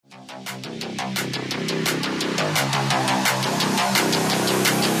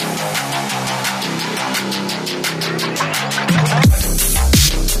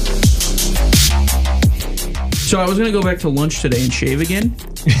So I was going to go back to lunch today and shave again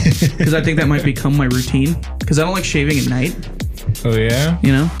because I think that might become my routine because I don't like shaving at night. Oh, yeah?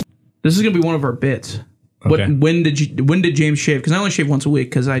 You know? This is going to be one of our bits. Okay. When did James shave? Because I only shave once a week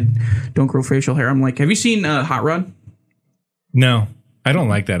because I don't grow facial hair. I'm like, have you seen Hot Rod? No, I don't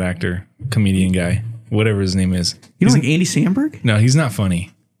like that actor, comedian guy, whatever his name is. You don't like Andy Samberg? No, he's not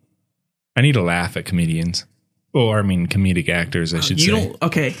funny. I need to laugh at comedians. Or, I mean, comedic actors, I should say.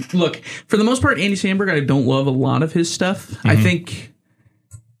 Okay, look, for the most part, Andy Samberg, I don't love a lot of his stuff. Mm-hmm.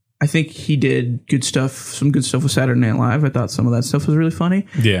 I think he did good stuff, some good stuff with Saturday Night Live. I thought some of that stuff was really funny.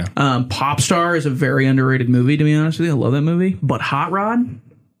 Yeah. Pop Star is a very underrated movie, to be honest with you. I love that movie. But Hot Rod,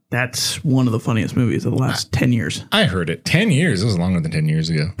 that's one of the funniest movies of the last 10 years. I heard it. 10 years? It was longer than 10 years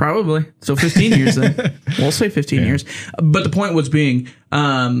ago. Probably. So 15 years then. We'll say 15 years. But the point was being...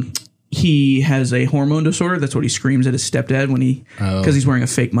 he has a hormone disorder. That's what he screams at his stepdad when because he's wearing a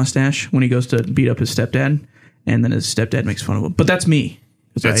fake mustache when he goes to beat up his stepdad, and then his stepdad makes fun of him. But that's me.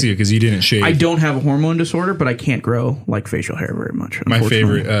 That's you because you didn't shave. I don't have a hormone disorder, but I can't grow like facial hair very much. My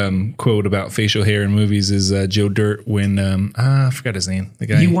favorite quote about facial hair in movies is Joe Dirt when I forgot his name. The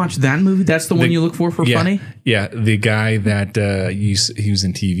guy you watched that movie. That's the one you look for funny. Yeah, the guy that he was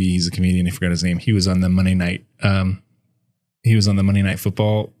in TV. He's a comedian. I forgot his name. He was on the Monday Night. He was on the Monday Night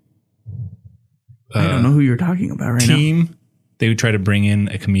Football. I don't know who you're talking about right now. They would try to bring in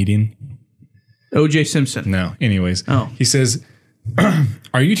a comedian. O.J. Simpson. No. Anyways. Oh. He says,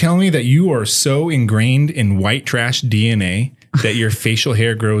 are you telling me that you are so ingrained in white trash DNA that your facial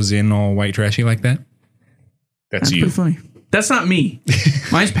hair grows in all white trashy like that? That's you. Pretty funny. That's not me.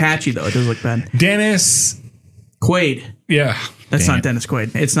 Mine's patchy, though. It does look bad. Dennis Quaid. Yeah. That's not Dennis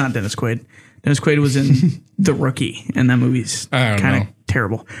Quaid. It's not Dennis Quaid. Dennis Quaid was in The Rookie, and that movie's kind of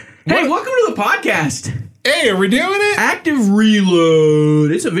terrible. Hey, welcome to the podcast. Hey, are we doing it? Active Reload.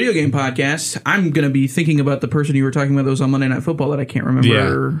 It's a video game podcast. I'm going to be thinking about the person you were talking about that was on Monday Night Football that I can't remember.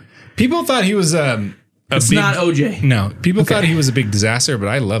 Yeah. People thought he was It's not OJ. No, people thought he was a big disaster, but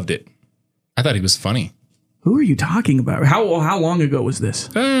I loved it. I thought he was funny. Who are you talking about? How long ago was this?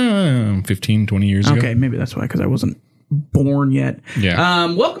 15, 20 years ago. Okay, maybe that's why, because I wasn't born yet. Yeah.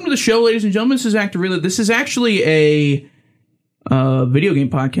 Welcome to the show, ladies and gentlemen. This is Active Reload. This is actually a video game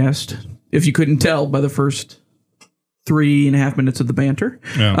podcast, if you couldn't tell by the first 3.5 minutes of the banter.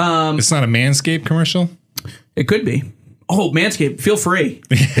 No. It's not a Manscaped commercial? It could be. Oh, Manscaped, feel free.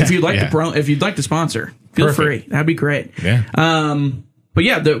 If you'd like to sponsor, feel free. That'd be great. Yeah. But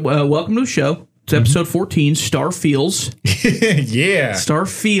yeah, welcome to the show. It's episode 14, Starfields. Yeah.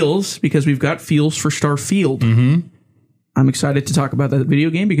 Starfields, because we've got feels for Starfield. Mm-hmm. I'm excited to talk about that video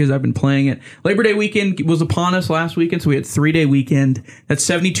game because I've been playing it. Labor Day weekend was upon us last weekend, so we had 3-day weekend. That's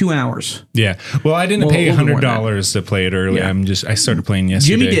 72 hours. Yeah. Well, I didn't pay $100 to play it early. Yeah. I started playing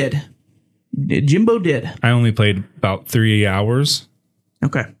yesterday. Jimmy did. Jimbo did. I only played about 3 hours.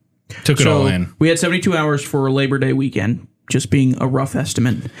 Okay. Took it all in. We had 72 hours for Labor Day weekend, just being a rough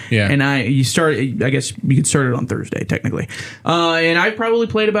estimate. Yeah. And I guess you could start it on Thursday, technically. And I probably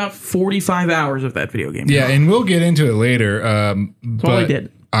played about 45 hours of that video game. Yeah, and we'll get into it later. That's all I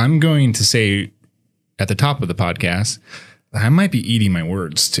did. I'm going to say at the top of the podcast, I might be eating my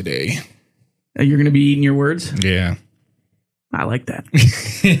words today. You're going to be eating your words? Yeah. I like that.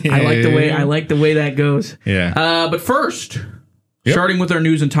 I like the way that goes. Yeah. But first, starting with our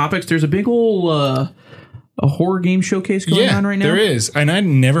news and topics, there's a big old a horror game showcase going on right now. There is. And I'd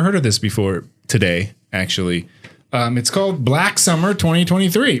never heard of this before today, actually. It's called Black Summer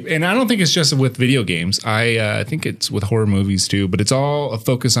 2023. And I don't think it's just with video games. I think it's with horror movies too, but it's all a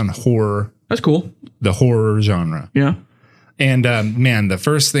focus on horror. That's cool. The horror genre. Yeah. And man, the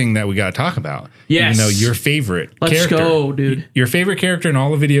first thing that we got to talk about, even though your favorite Let's go, dude. Your favorite character in all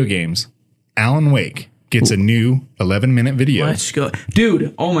the video games, Alan Wake, gets a new 11-minute video. Let's go.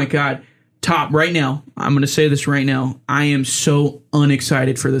 Dude, oh my God. Top right now. I'm going to say this right now. I am so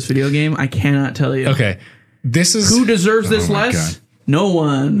unexcited for this video game. I cannot tell you. Okay. This is who deserves this less? God. No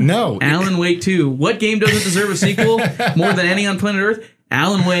one. No. Alan Wake 2. What game doesn't deserve a sequel more than any on planet Earth?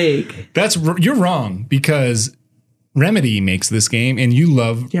 Alan Wake. You're wrong because Remedy makes this game and you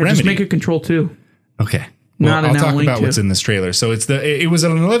love Remedy. Just make it Control 2. Okay. Well, I'll talk about what's in this trailer. So it was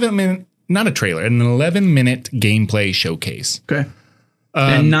an 11-minute, not a trailer, an 11-minute gameplay showcase. Okay.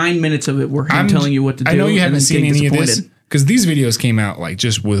 And 9 minutes of it were him telling you what to do. I know you haven't seen any of this because these videos came out like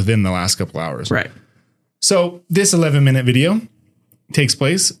just within the last couple hours. Right. So this 11-minute video takes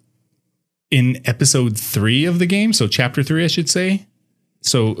place in episode 3 of the game. So chapter 3, I should say.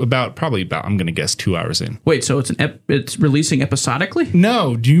 So probably about I'm going to guess 2 hours in. Wait, so it's releasing episodically?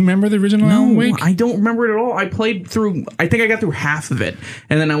 No, do you remember the original Alan Wake? I don't remember it at all. I played through. I think I got through half of it,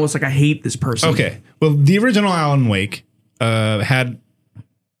 and then I was like, I hate this person. Okay, well, the original Alan Wake had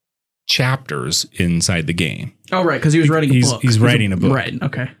chapters inside the game. Oh, right, because he was writing a book. He's writing a book. Right.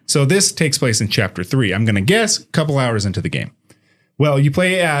 Okay. So this takes place in chapter 3. I'm going to guess a couple hours into the game. Well, you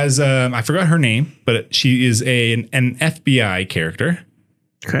play as I forgot her name, but she is an FBI character.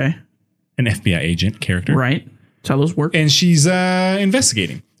 Okay. An FBI agent character. Right. That's how those work. And she's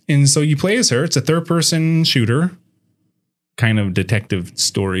investigating. And so you play as her. It's a third-person shooter, kind of detective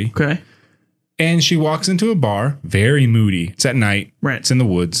story. Okay. And she walks into a bar, very moody. It's at night. Right. It's in the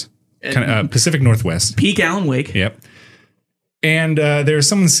woods. Kind of Pacific Northwest. Peak Alan Wake. Yep. And there's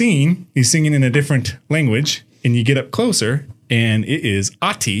someone singing. He's singing in a different language. And you get up closer, and it is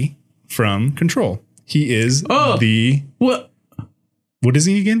Ati from Control. He is the... What is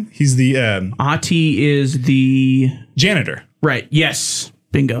he again? He's the... Ati is the... janitor. Right. Yes.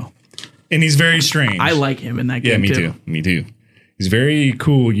 Bingo. And he's very strange. I like him in that game, Yeah, me too. He's very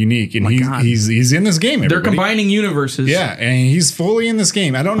cool, unique, and he's in this game, everybody. They're combining universes. Yeah, and he's fully in this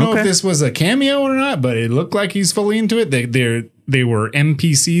game. I don't know if this was a cameo or not, but it looked like he's fully into it. They were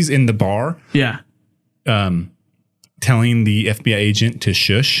NPCs in the bar. Yeah. Telling the FBI agent to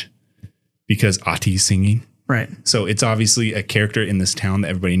shush because Ati's singing. Right. So it's obviously a character in this town that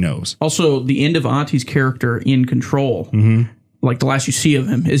everybody knows. Also, the end of Ati's character in Control, like the last you see of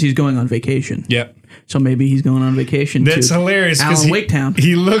him, is he's going on vacation. Yep. So maybe he's going on vacation. That's hilarious. Alan Wake Town.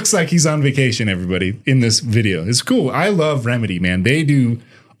 He looks like he's on vacation, everybody, in this video. It's cool. I love Remedy, man. They do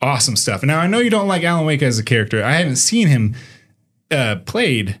awesome stuff. Now, I know you don't like Alan Wake as a character. I haven't seen him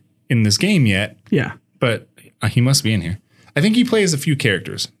played in this game yet. Yeah. But he must be in here. I think he plays a few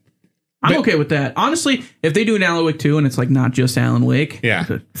characters. I'm okay with that. Honestly, if they do an Alan Wake 2 and it's like not just Alan Wake,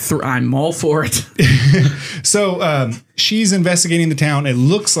 I'm all for it. So she's investigating the town. It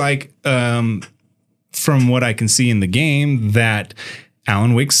looks like, from what I can see in the game, that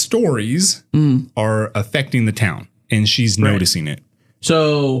Alan Wake's stories are affecting the town, and she's noticing it.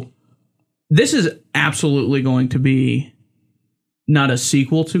 So this is absolutely going to be not a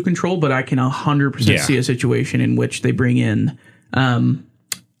sequel to Control, but I can 100% see a situation in which they bring in...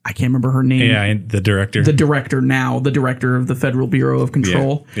 I can't remember her name. Yeah, the director. The director of the Federal Bureau of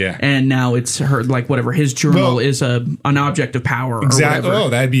Control. Yeah. And now it's her, like, whatever, his journal is an object of power. Exactly. Or whatever. Oh,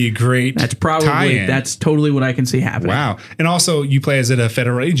 that'd be a great That's totally what I can see happening. Wow. And also, you play as a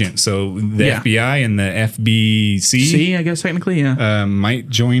federal agent. So the FBI and the FBC, I guess technically, might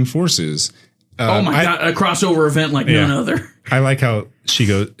join forces. Oh my God, a crossover event like none other. I like how she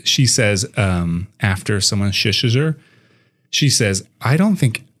says, after someone shushes her, she says, I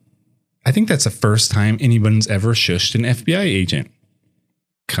think that's the first time anyone's ever shushed an FBI agent.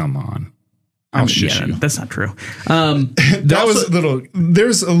 Come on. I'll shush you. That's not true.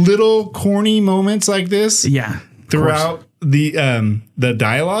 There's a little corny moments like this. Yeah. Throughout the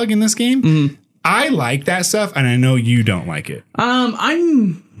dialogue in this game. Mm-hmm. I like that stuff, and I know you don't like it.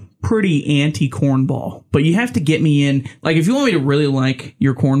 I'm pretty anti-cornball, but you have to get me in. Like, if you want me to really like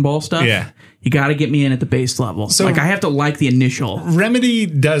your cornball stuff, you got to get me in at the base level. So, like, I have to like the initial. Remedy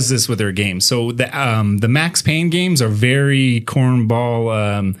does this with their games. So the Max Payne games are very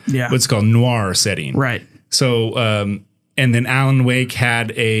cornball, what's called noir setting. Right. So, and then Alan Wake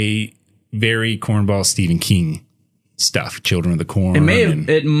had a very cornball Stephen King stuff, Children of the Corn. It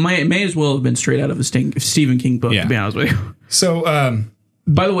may as well have been straight out of a Stephen King book, to be honest with you. So,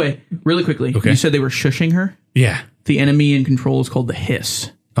 by the way, really quickly, you said they were shushing her? Yeah. The enemy in Control is called the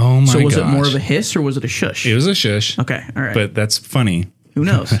Hiss. Oh my gosh. So was it more of a hiss or was it a shush? It was a shush. Okay, all right. But that's funny. Who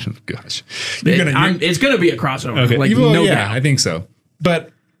knows? Gosh. It's going to be a crossover. Okay. Like, no doubt. I think so.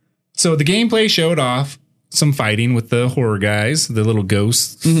 But so the gameplay showed off some fighting with the horror guys, the little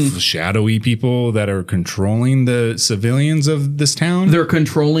ghosts, shadowy people that are controlling the civilians of this town. They're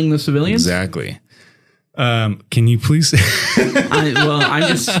controlling the civilians? Exactly. Can you please?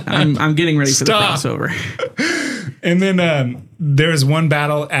 I'm getting ready for the crossover. And then there's one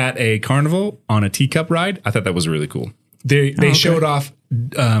battle at a carnival on a teacup ride. I thought that was really cool. They showed off.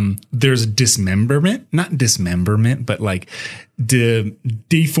 There's dismemberment, not dismemberment, but like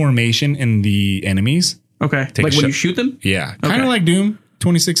deformation in the enemies. Okay, like when you shoot them. Yeah, kind of like Doom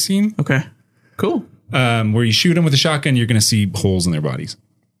 2016. Okay, cool. Where you shoot them with a shotgun, you're going to see holes in their bodies.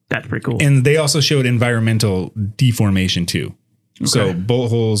 That's pretty cool. And they also showed environmental deformation too. Okay. So bullet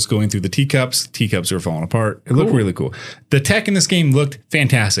holes going through the teacups are falling apart. It looked really cool. The tech in this game looked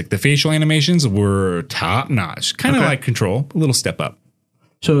fantastic. The facial animations were top notch. Kind of like Control, a little step up.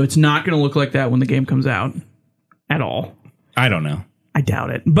 So it's not going to look like that when the game comes out at all. I don't know. I doubt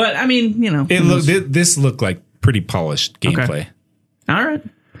it. But I mean, This looked like pretty polished gameplay. Okay. All right.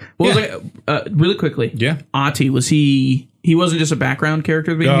 Well, really quickly. Yeah. Ati, was he wasn't just a background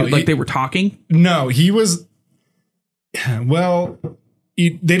character? They were talking? No, he was. Well, they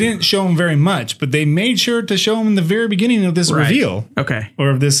didn't show him very much, but they made sure to show him in the very beginning of this reveal. Okay. Or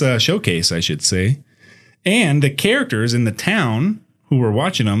of this showcase, I should say. And the characters in the town who were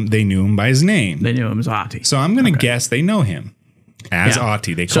watching him, they knew him by his name. They knew him as Ati. So I'm going to guess they know him as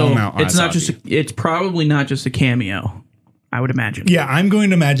Ati. They call him out as Ati. It's probably not just a cameo, I would imagine. Yeah, I'm going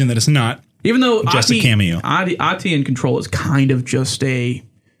to imagine that it's not. Even though just a cameo. Ati in Control is kind of just a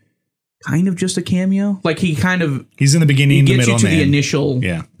cameo. Like he's in the beginning, the middle, and the end. initial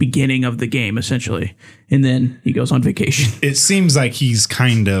beginning of the game essentially, and then he goes on vacation. It seems like he's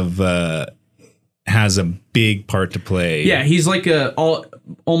kind of has a big part to play. Yeah, he's like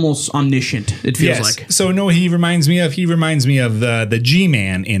almost omniscient. It feels like. So no, he reminds me of the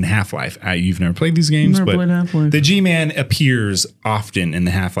G-Man in Half-Life. You've never played these games, but the G-Man appears often in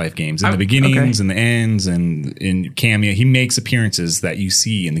the Half-Life games, in the beginnings and the ends, and in cameo. He makes appearances that you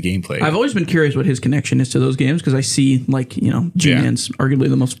see in the gameplay. I've always been curious what his connection is to those games because I see G-Man's arguably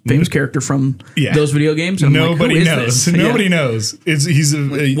the most famous character from those video games. And Nobody knows. Nobody knows.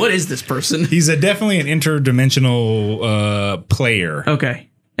 What is this person? He's definitely an interdimensional player. Okay.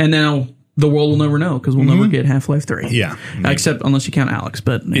 And now the world will never know because we'll never get Half-Life 3. Yeah. Except unless you count Alex.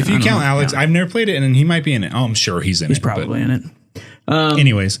 But if you count Alex, I've never played it, and he might be in it. Oh, I'm sure he's in it. He's probably in it.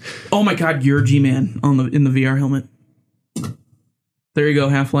 Anyways. Oh my God, you're G-Man in the VR helmet. There you go,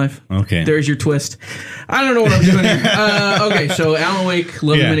 Half-Life. Okay. There's your twist. I don't know what I'm doing here. Okay, so Alan Wake,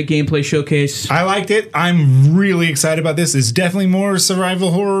 11-minute gameplay showcase. I liked it. I'm really excited about this. It's definitely more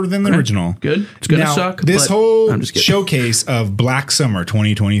survival horror than the original. Good. It's going to suck. This whole showcase of Black Summer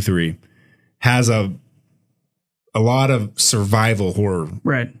 2023 has a lot of survival horror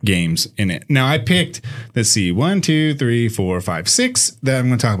games in it. Now, I picked, let's see, 1, 2, 3, 4, 5, 6 that I'm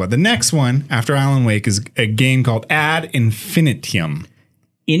going to talk about. The next one after Alan Wake is a game called Ad Infinitum.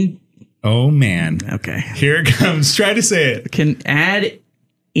 Oh, man. Okay. Here it comes. Try to say it. Can Ad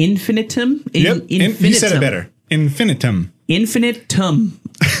Infinitum? Yep. You said it better. Infinitum. Infinitum.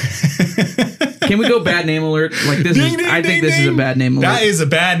 Can we go bad name alert? Like this I think this is a bad name alert. That is a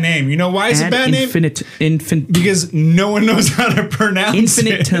bad name. You know why it's a bad name? Because no one knows how to pronounce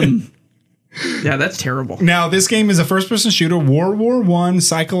Infinitum. Yeah, that's terrible. Now, this game is a first-person shooter, World War I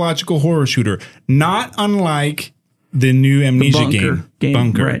psychological horror shooter, not unlike the new Amnesia game,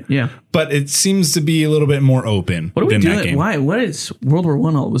 Bunker. Right, yeah. But it seems to be a little bit more open. What are we doing? Why? What is World War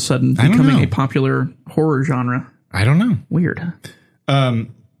I all of a sudden becoming a popular horror genre? I don't know. Weird.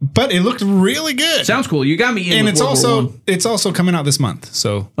 But it looked really good. Sounds cool. You got me in. And it's also coming out this month.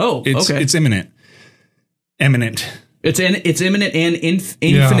 So it's imminent. It's imminent and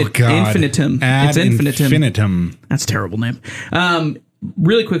infinitum. Ad Infinitum. That's a terrible name.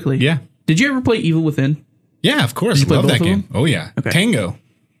 Really quickly. Yeah. Did you ever play Evil Within? Yeah, of course. Love that game. Oh yeah. Okay. Tango.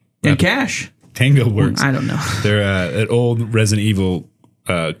 And Cash. Tango works. I don't know. They're an old Resident Evil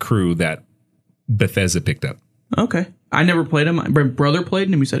crew that Bethesda picked up. Okay. I never played them. My brother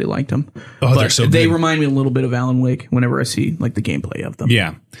played them. He said he liked them. Oh, they're so good. They remind me a little bit of Alan Wake whenever I see like the gameplay of them.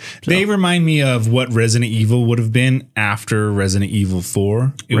 Yeah. So. They remind me of what Resident Evil would have been after Resident Evil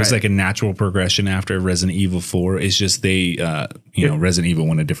 4. It was like a natural progression after Resident Evil 4. It's just they, Resident Evil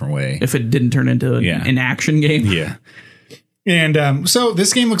went a different way. If it didn't turn into an action game. Yeah. And so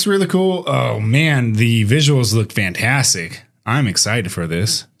this game looks really cool. Oh, man. The visuals look fantastic. I'm excited for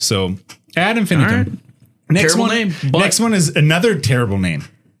this. So, Ad Infinitum. Next one is another terrible name.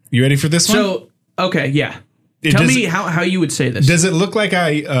 You ready for this one? So, okay, yeah. Tell me how you would say this. Does it look like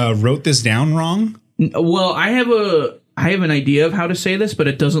I wrote this down wrong? Well, I have an idea of how to say this, but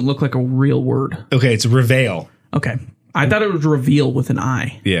it doesn't look like a real word. Okay, it's reveal. Okay. I thought it was reveal with an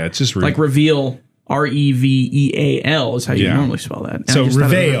I. Yeah, it's just like reveal, REVEAL is how you normally spell that. So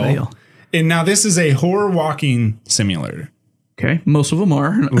reveal. And now this is a horror walking simulator. Okay, most of them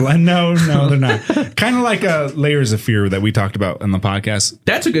are. No, they're not. Kind of like Layers of Fear that we talked about on the podcast.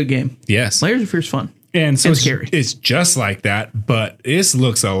 That's a good game. Yes. Layers of Fear is fun. And so scary. It's just like that, but this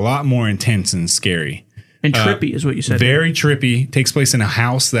looks a lot more intense and scary. And trippy is what you said. Very trippy. Takes place in a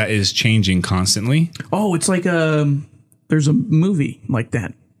house that is changing constantly. Oh, it's like there's a movie like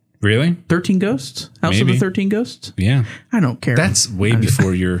that. Really? 13 Ghosts? House of the 13 Ghosts? Yeah. I don't care. That's way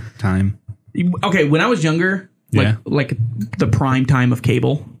before your time. Okay, when I was younger... Like the prime time of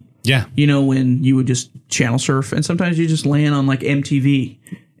cable. Yeah. You know, when you would just channel surf and sometimes you just land on like MTV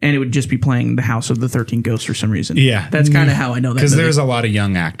and it would just be playing The House of the 13 Ghosts for some reason. Yeah. That's kind of how I know that. Because there's a lot of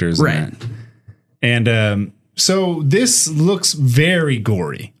young actors in that. And So this looks very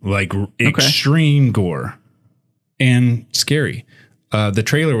gory, like extreme gore and scary. The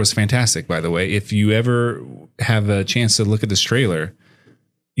trailer was fantastic, by the way. If you ever have a chance to look at this trailer,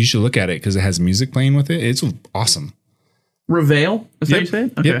 you should look at it because it has music playing with it. It's awesome. Reveal? Is that what you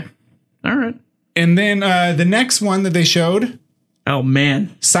said? Okay. Yep. All right. And then the next one that they showed. Oh,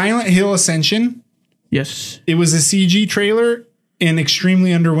 man. Silent Hill Ascension. Yes. It was a CG trailer and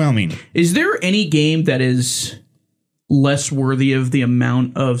extremely underwhelming. Is there any game that is less worthy of the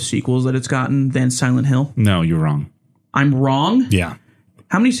amount of sequels that it's gotten than Silent Hill? No, you're wrong. I'm wrong? Yeah.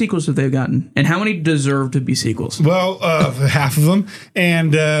 How many sequels have they gotten? And how many deserve to be sequels? Well, half of them.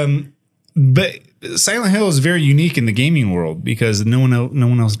 And but Silent Hill is very unique in the gaming world because no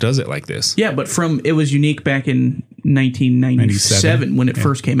one else does it like this. Yeah, but it was unique back in 1997 when it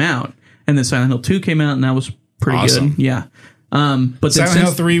first came out. And then Silent Hill 2 came out and that was pretty good. Yeah. But Silent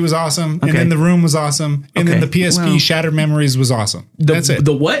Hill 3 was awesome. Okay. And then The Room was awesome. And then the PSP Shattered Memories was awesome. That's it.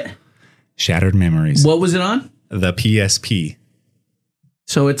 The what? Shattered Memories. What was it on? The PSP.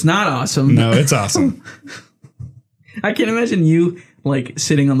 So it's not awesome. No, it's awesome. I can't imagine you like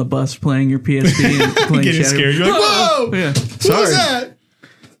sitting on the bus playing your PSP and playing getting scared. You're like, whoa! Yeah. Sorry. What was that?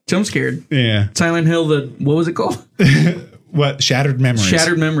 Jump scared. Yeah. Silent Hill, what was it called? What? Shattered Memories.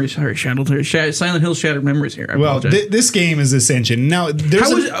 Shattered Memories. Sorry, Silent Hill Shattered Memories here. Well, this game is Ascension. Now,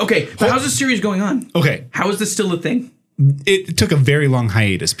 how's this series going on? Okay. How is this still a thing? It took a very long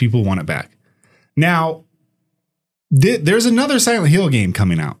hiatus. People want it back. Now, there's another Silent Hill game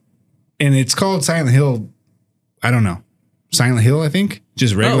coming out, and it's called Silent Hill. I don't know. Silent Hill, I think.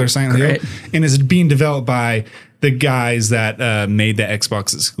 Just regular Silent Hill. And it's being developed by the guys that made the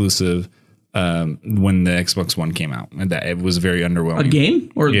Xbox exclusive when the Xbox One came out. And that it was very underwhelming. A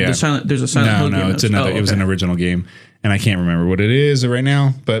game? Or there's a Silent Hill game? No, it's another. It was an original game. And I can't remember what it is right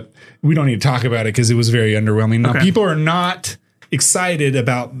now, but we don't need to talk about it because it was very underwhelming. Now, people are not excited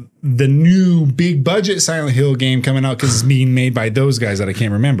about the new big budget Silent Hill game coming out because it's being made by those guys that I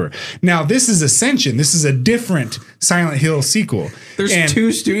can't remember. Now, this is Ascension. This is a different Silent Hill sequel. There's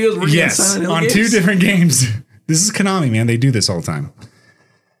two studios working on Silent Hill games? Two different games. This is Konami, man. They do this all the time.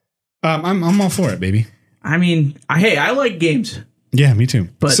 I'm all for it, baby. I mean, I like games. Yeah, me too.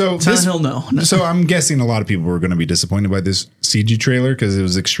 But Silent Hill, no. So I'm guessing a lot of people were going to be disappointed by this CG trailer because it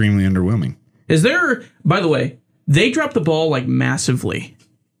was extremely underwhelming. Is there, by the way, they dropped the ball like massively,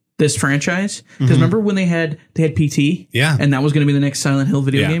 this franchise. Because remember when they had PT? Yeah. And that was going to be the next Silent Hill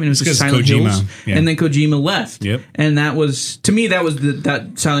video game. And it was just Silent Hills. Yeah. And then Kojima left. Yep. And that was, to me,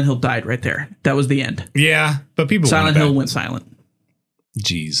 that Silent Hill died right there. That was the end. Yeah. But people Silent Hill went silent.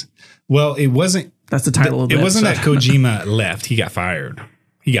 Jeez. Well, it wasn't. That's the title of the It wasn't that Kojima left. He got fired.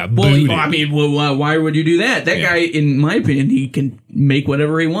 He got booted. Well, I mean, why would you do that? That guy, in my opinion, he can make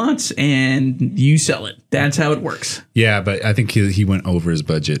whatever he wants and you sell it. That's how it works. Yeah, but I think he went over his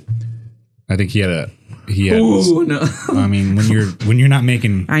budget. I think he had. Ooh, no. I mean, when you're not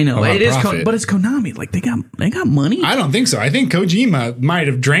making, I know a lot it of is, profit, but it's Konami. Like they got money. I don't think so. I think Kojima might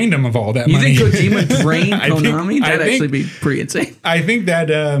have drained him of all that money. You think Kojima drained Konami? That'd actually be pretty insane. I think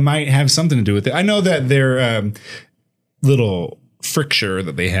that might have something to do with it. I know that their little fricture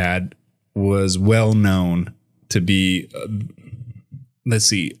that they had was well known to be,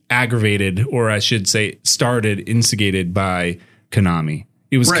 aggravated, or I should say, instigated by Konami.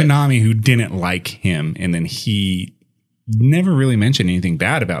 It was Konami who didn't like him, and then he never really mentioned anything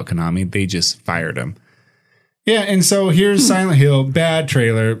bad about Konami. They just fired him. Yeah, and so here's Silent Hill, bad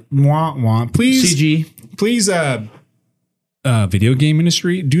trailer. Wah, wah. Please, CG. Please, video game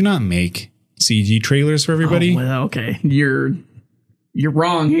industry, do not make CG trailers for everybody. Oh, well, okay, you're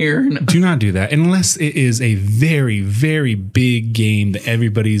wrong here. No. Do not do that unless it is a very, very big game that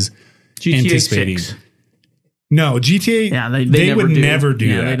everybody's anticipating. 6. No, GTA. Yeah, they would never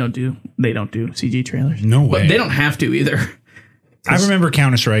do that. They don't do CG trailers. No way. But they don't have to either. I remember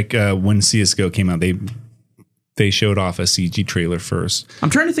Counter-Strike when CS:GO came out. They showed off a CG trailer first. I'm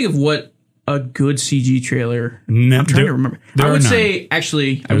trying to think of what a good CG trailer. I'm trying to remember. I would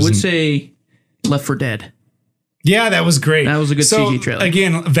say Left 4 Dead. Yeah, that was great. That was a good CG trailer.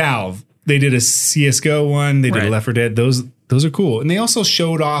 Again, Valve. They did a CS:GO one. They did a Left 4 Dead. Those are cool. And they also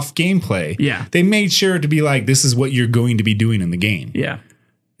showed off gameplay. Yeah. They made sure to be like, this is what you're going to be doing in the game. Yeah.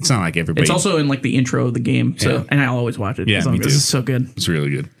 It's not like everybody. It's also in like the intro of the game. So, and I'll always watch it. Yeah, me too. This is so good. It's really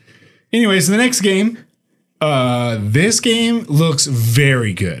good. Anyways, the next game. This game looks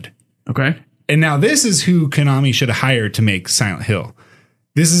very good. Okay. And now this is who Konami should have hired to make Silent Hill.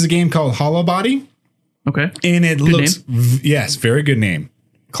 This is a game called Hollow Body. Okay. And it looks, yes, very good name.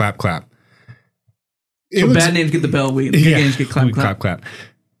 Clap, clap. So bad names get the bell. Good games get clap, clap. Clap.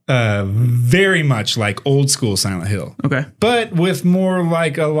 very much like old school Silent Hill. Okay. But with more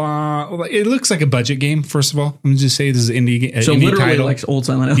like it looks like a budget game, first of all. Let me just say this is indie. So indie literally title. like old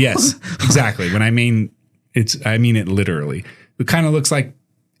Silent Hill. Yes, exactly. When I mean it literally. It kind of looks like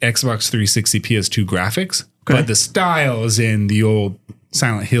Xbox 360 PS2 graphics, but the style is in the old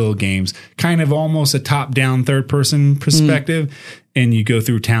Silent Hill games, kind of almost a top-down third-person perspective, and you go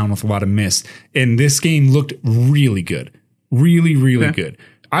through town with a lot of mist. And this game looked really good. Really, really good.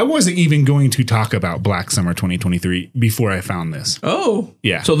 I wasn't even going to talk about Black Summer 2023 before I found this. Oh.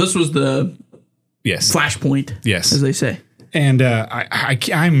 Yeah. So this was the flashpoint, yes, as they say. And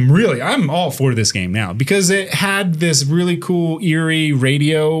I'm all for this game now because it had this really cool eerie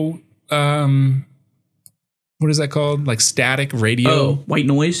radio. What is that called? Like static radio? Oh, white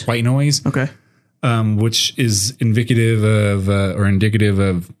noise. White noise. Okay. Which is indicative of the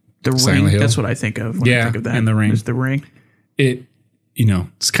Silent Ring. Hill. That's what I think of when I think of that. And the Ring. It's the Ring.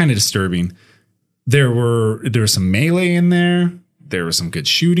 It's kind of disturbing. There was some melee in there. There was some good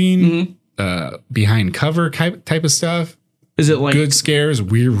shooting, behind cover type of stuff. Is it like good scares?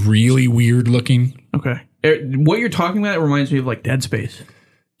 Really weird looking. Okay. What you're talking about reminds me of like Dead Space.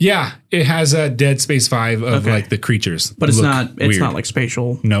 Yeah, it has a Dead Space 5 of like the creatures, but it's not like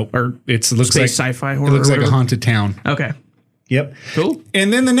spatial. Nope. Or it looks space like sci-fi horror. It looks like a haunted town. Okay. Yep. Cool.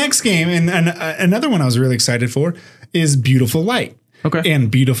 And then the next game, and another one I was really excited for, is Beautiful Light. Okay.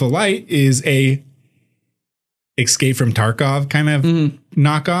 And Beautiful Light is a Escape from Tarkov kind of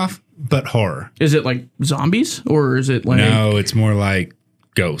knockoff, but horror. Is it like zombies or is it like... No, it's more like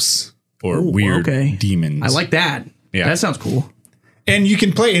ghosts or weird demons. I like that. Yeah. That sounds cool. And you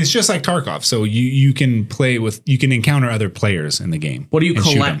can play, it's just like Tarkov. So you can play with, you can encounter other players in the game. What do you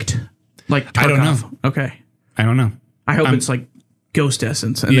collect? Like Tarkov? I don't know. Okay. I don't know. I hope it's like ghost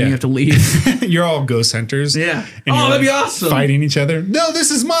essence and then you have to leave. You're all ghost hunters. Yeah. And that'd be awesome. Fighting each other. No,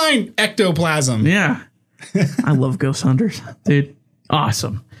 this is mine. Ectoplasm. Yeah. I love ghost hunters, dude.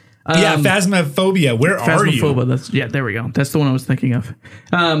 Awesome. Phasmophobia. Where are you? Phasmophobia. There we go. That's the one I was thinking of.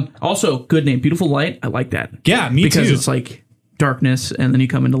 Also, good name. Beautiful Light. I like that. Yeah, me too. Because it's like darkness and then you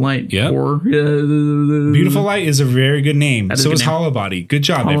come into light. Yeah. Or Beautiful Light is a very good name. So is Hollow Body. Good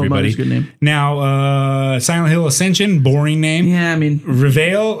job, Hollow everybody. Body's a good name. Now, Silent Hill Ascension, boring name. Yeah, I mean,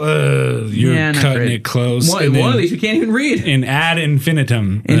 Reveal, you're cutting it close. One of these we can't even read. And Ad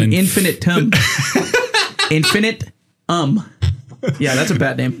Infinitum. Infinitum. Infinite. Yeah, that's a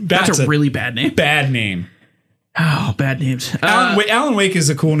bad name. That's a really bad name. Bad name. Oh, bad names. Alan Wake is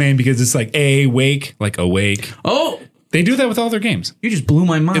a cool name because it's like wake, like awake. Oh, they do that with all their games. You just blew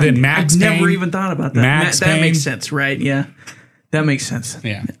my mind. And then Max Payne. Never even thought about that. That makes sense, right? Yeah, that makes sense.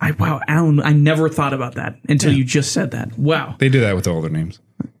 Yeah. Alan, I never thought about that until you just said that. Wow. They do that with all their names.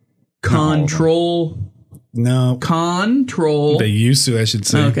 Control. No. Control. They used to, I should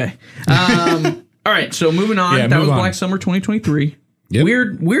say. Okay. All right, so moving on. That was Black Summer 2023.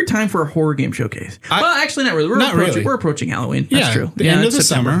 Yep. Weird time for a horror game showcase. Well, actually, not really. We're approaching Halloween. That's true. The end of the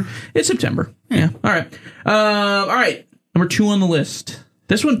summer. It's September. Yeah. All right. All right. Number 2 on the list.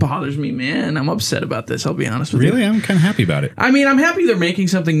 This one bothers me, man. I'm upset about this. I'll be honest with you. Really? I'm kind of happy about it. I mean, I'm happy they're making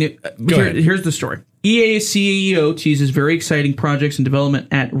something new. Here's the story. EA CEO teases very exciting projects in development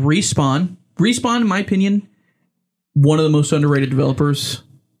at Respawn. Respawn, in my opinion, one of the most underrated developers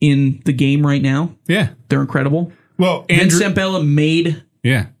in the game right now. Yeah. They're incredible. Well, Vince Zampella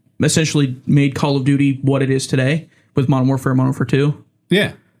essentially made Call of Duty what it is today with Modern Warfare 2.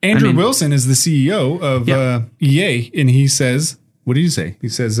 Yeah. Andrew Wilson is the CEO of EA, and he says, what did he say? He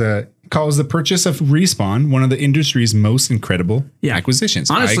says, calls the purchase of Respawn one of the industry's most incredible acquisitions.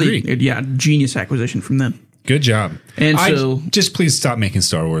 Honestly, I agree. Genius acquisition from them. Good job. And so just please stop making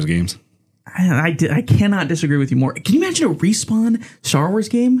Star Wars games. I cannot disagree with you more. Can you imagine a Respawn Star Wars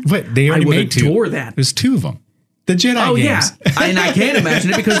game? What? They already made 2. I would adore that. There's 2 of them. The Jedi games. Yeah. And I can't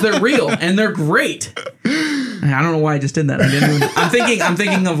imagine it because they're real and they're great. I don't know why I just did that. I'm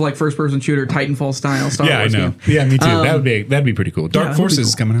thinking of like first person shooter Titanfall style Star Wars. Yeah, I know. Game. Yeah, me too. That'd be pretty cool. Dark Forces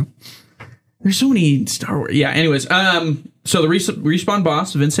is coming out. There's so many Star Wars. Yeah. Anyways, so the Respawn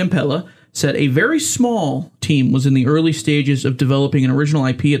boss Vince Zampella said a very small team was in the early stages of developing an original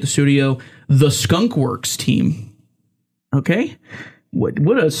IP at the studio, the Skunkworks team. Okay.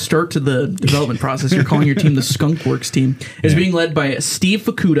 What a start to the development process. You're calling your team the Skunkworks team. Is being led by Steve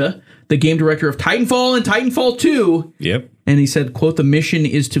Fukuda, the game director of Titanfall and Titanfall 2. Yep. And he said, quote, the mission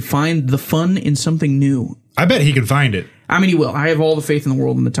is to find the fun in something new. I bet he can find it. I mean, he will. I have all the faith in the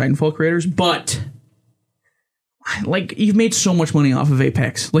world in the Titanfall creators, but like you've made so much money off of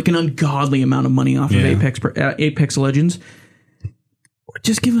Apex, like an ungodly amount of money off of Apex Legends.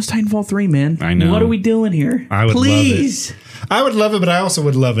 Just give us Titanfall 3, man. I know. What are we doing here? I would Please. love it. I would love it, but I also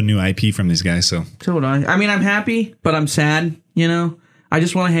would love a new IP from these guys. So would I. I mean, I'm happy, but I'm sad, you know? I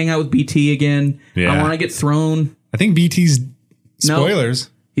just want to hang out with BT again. Yeah. I want to get thrown. I think BT's spoilers.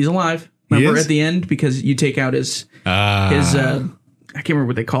 No, he's alive. Remember at the end? Because you take out his I can't remember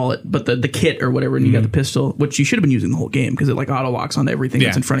what they call it, but the kit or whatever, and you got the pistol, which you should have been using the whole game because it like auto locks onto everything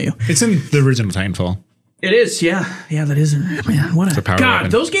that's in front of you. It's in the original Titanfall. It is, yeah, that is. Man, what a God! Weapon.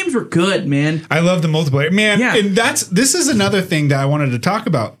 Those games were good, man. I love the multiplayer, man. Yeah. And this is another thing that I wanted to talk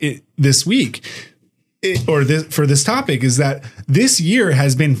about this week, for this topic, is that this year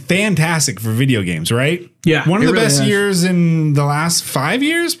has been fantastic for video games, right? Yeah, one of the best years in the last 5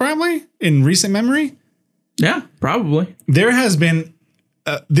 years, probably in recent memory. Yeah, probably. There has been.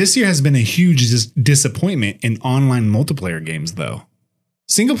 This year has been a huge disappointment in online multiplayer games, though.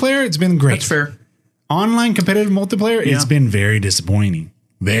 Single player, it's been great. That's fair. Online competitive multiplayer, it's been very disappointing.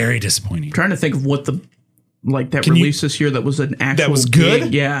 Very disappointing. I'm trying to think of what release this year that was an actual that was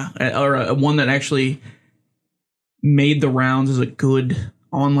good, or one that actually made the rounds as a good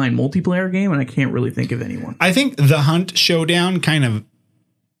online multiplayer game, and I can't really think of anyone. I think The Hunt Showdown kind of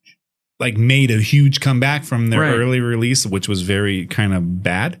like made a huge comeback from their early release, which was very kind of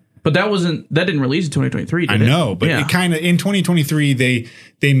bad. But that didn't release in 2023, did it? I know, but it kind of in 2023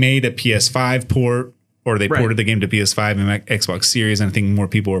 they made a PS5 port, or they ported the game to PS5 and Xbox Series, and I think more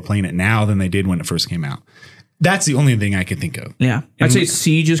people are playing it now than they did when it first came out. That's the only thing I can think of. Yeah. I'd say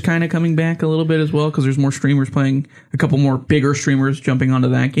Siege is kind of coming back a little bit as well, because there's more streamers playing, a couple more bigger streamers jumping onto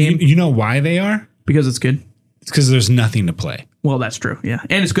that game. You know why they are? Because it's good. It's because there's nothing to play. Well, that's true, yeah.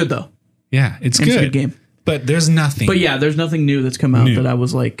 And it's good, though. Yeah, it's good. It's a good game. But there's nothing. But yeah, there's nothing new that's come out that I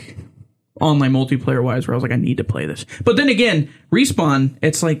was like, online multiplayer wise, where I was like, I need to play this. But then again, Respawn,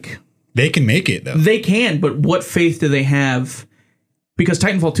 it's like... They can make it, though. They can, but what faith do they have? Because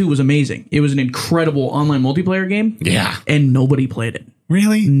Titanfall 2 was amazing. It was an incredible online multiplayer game. Yeah. And nobody played it.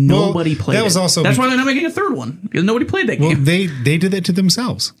 Really? Nobody played it. That was also... That's why they're not making a third one. Because nobody played that game. Well, they did that to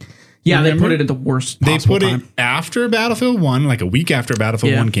themselves. Yeah, remember? They put it at the worst possible time. They put it after Battlefield 1, like a week after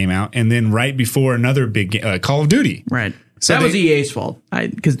Battlefield 1 came out, and then right before another big game, Call of Duty. Right. So that was EA's fault,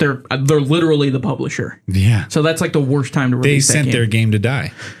 because they're literally the publisher. Yeah. So that's like the worst time to release that game. They sent their game to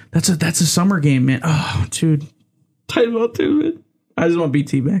die. That's a summer game, man. Oh, dude. Titanfall 2, man. I just want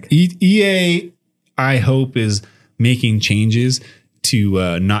BT back. EA, I hope, is making changes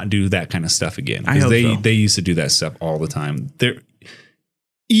to not do that kind of stuff again. Because they used to do that stuff all the time.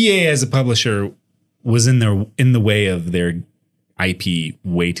 EA as a publisher was in the way of their IP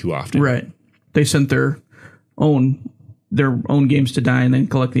way too often. Right. They sent their own games to die and then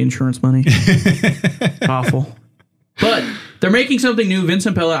collect the insurance money. Awful. But they're making something new.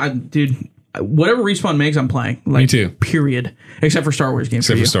 Vincent Pella, dude, whatever Respawn makes, I'm playing. Like, me too. Period. Except for Star Wars games.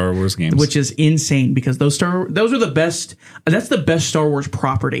 Except for Star Wars games. Which is insane, because those are the best. That's the best Star Wars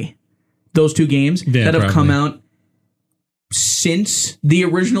property. Those two games that have come out since the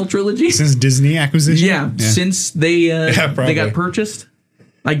original trilogy. Since Disney acquisition? Yeah. Since they got purchased.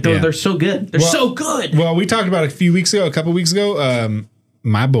 Like, they're so good. They're so good. Well, we talked about a couple weeks ago,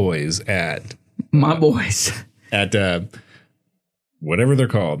 my boys at whatever they're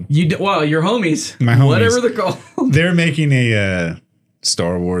called. Your homies. My homies. Whatever they're called. They're making a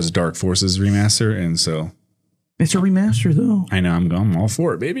Star Wars Dark Forces remaster, and so it's a remaster, though. I know. I'm all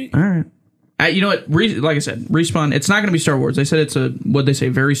for it, baby. All right. You know what? Like I said, Respawn. It's not going to be Star Wars. They said it's a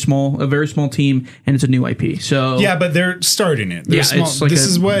very small team, and it's a new IP. So yeah, but they're starting it. They're small. It's like this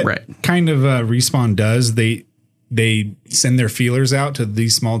is what kind of Respawn does. They send their feelers out to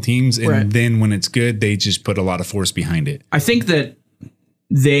these small teams, and then when it's good, they just put a lot of force behind it. I think that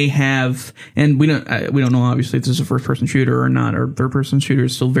they have, and we don't know obviously if this is a first person shooter or not, or third person shooter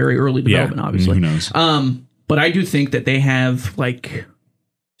is still very early development. Obviously, who knows? But I do think that they have like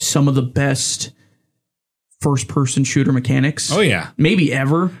some of the best first-person shooter mechanics. Oh yeah, maybe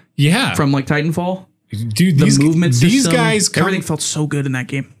ever. Yeah, from like Titanfall. Dude, the movement system, these guys, everything felt so good in that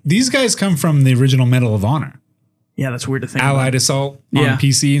game. These guys come from the original Medal of Honor. Yeah, that's weird to think. Allied Assault on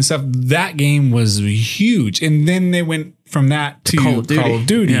PC and stuff. That game was huge, and then they went from that to Call of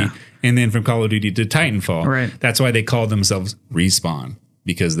Duty, and then from Call of Duty to Titanfall. Right. That's why they called themselves Respawn,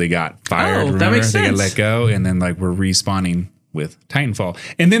 because they got fired. Oh, that makes sense. They got let go, and then like we're respawning with Titanfall,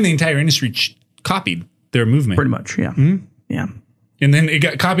 and then the entire industry copied their movement. Pretty much, yeah. Mm-hmm. Yeah. And then it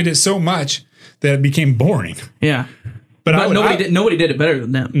got copied it so much that it became boring. Yeah. But nobody did it better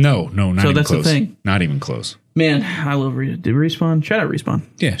than them. No, not even close. So that's the thing. Not even close. Man, I love Did Respawn? Shout out Respawn.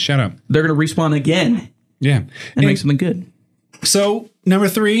 Yeah, shout out. They're going to respawn again. Yeah. And make something good. So, number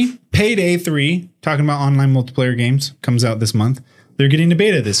 3, Payday 3, talking about online multiplayer games, comes out this month. They're getting to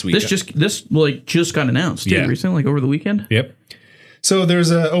beta this week. This just got announced recently, like over the weekend. Yep. So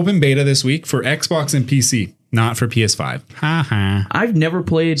there's an open beta this week for Xbox and PC, not for PS5. I've never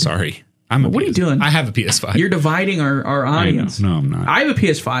played. Sorry. What are you doing? I have a PS5. You're dividing our audience. No, I'm not. I have a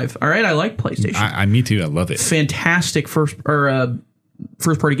PS5. All right, I like PlayStation. Me too. I love it. Fantastic first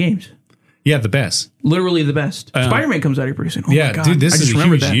party games. Yeah, the best. Literally the best. Spider-Man comes out here pretty soon. Oh my God. Dude, this is a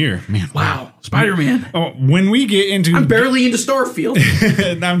huge year. Man, wow. Spider-Man. Oh, when we get into... I'm barely into Starfield.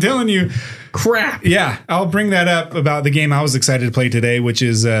 I'm telling you. Crap. Yeah, I'll bring that up about the game I was excited to play today, which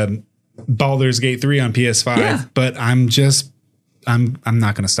is Baldur's Gate 3 on PS5. Yeah. But I'm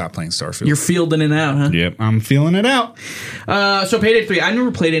not going to stop playing Starfield. You're fielding it out, huh? Yep, I'm feeling it out. So Payday 3. I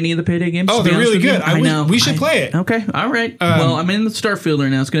never played any of the Payday games. Oh, they're really good. I know. We should play it. Okay, all right. Well, I'm in the Starfield right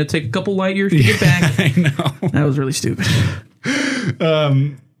now. It's going to take a couple light years to get back. I know. That was really stupid.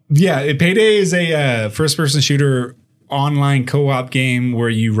 Payday is a first-person shooter online co-op game where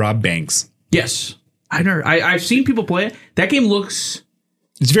you rob banks. Yes. I've seen people play it. That game looks...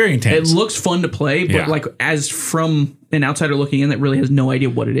 It's very intense. It looks fun to play, but like as from an outsider looking in that really has no idea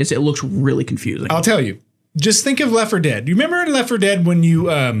what it is, it looks really confusing. I'll tell you. Just think of Left 4 Dead. You remember in Left 4 Dead when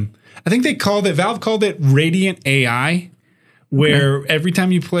you, I think Valve called it Radiant AI, where every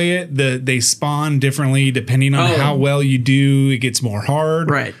time you play it, they spawn differently depending on how well you do. It gets more hard.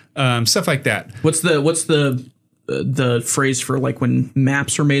 Right. Stuff like that. What's the phrase for like when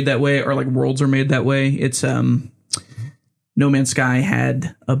maps are made that way or like worlds are made that way? It's No Man's Sky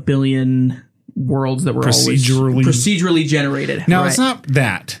had a billion worlds that were procedurally generated. Now, it's not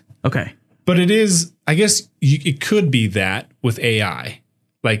that. Okay. But it is, I guess it could be that with AI.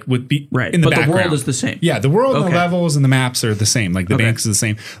 Like in the background. But the world is the same. Yeah, the world and the levels and the maps are the same. Like the banks is the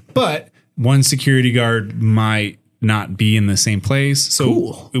same. But one security guard might not be in the same place.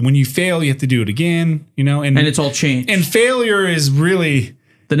 So when you fail, you have to do it again, and it's all changed. And failure is really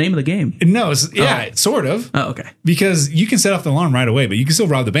the name of the game. No, sort of. Oh, okay. Because you can set off the alarm right away, but you can still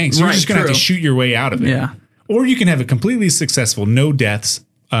rob the bank. So you're just going to have to shoot your way out of it. Yeah. Or you can have a completely successful, no deaths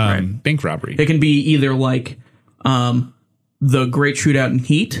bank robbery. It can be either like the Great Shootout in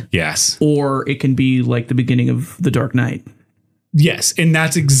Heat. Yes. Or it can be like the beginning of The Dark Knight. Yes, and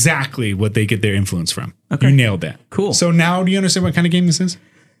that's exactly what they get their influence from. Okay. You nailed that. Cool. So now do you understand what kind of game this is?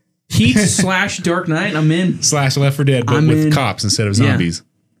 Heat / Dark Knight, I'm in. / Left 4 Dead, but with cops instead of zombies.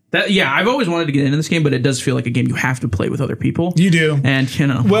 I've always wanted to get into this game, but it does feel like a game you have to play with other people. You do. And,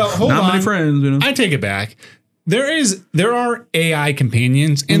 well, hold not on. many friends. I take it back. There are AI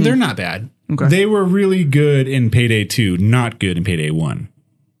companions, and they're not bad. Okay. They were really good in Payday 2, not good in Payday 1.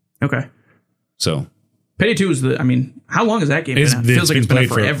 Okay. So... Payday 2 is how long has that game been out? It feels like it's been out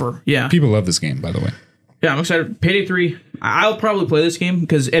forever. Yeah. People love this game, by the way. Yeah, I'm excited. Payday 3, I'll probably play this game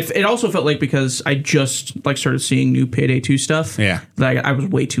because it also felt like because I just started seeing new Payday 2 stuff. Yeah. That I was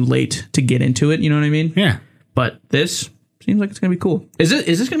way too late to get into it, you know what I mean? Yeah. But this seems like it's going to be cool. Is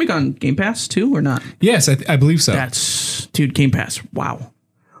this going to be on Game Pass too or not? Yes, I believe so. Game Pass. Wow.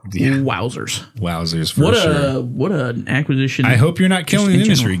 Yeah. Wowzers for sure. What an acquisition. I hope you're not killing the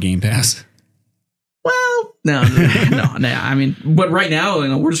industry, Game Pass. Well, no. I mean, but right now,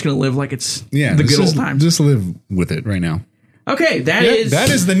 we're just going to live like it's the good old times. Just live with it right now. Okay, that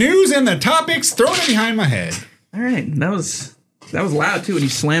is the news and the topics. Throw it behind my head. All right, that was loud too, and you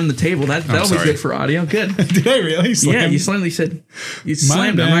slammed the table. That'll be good for audio. Good. Did I really? Yeah, you slammed. You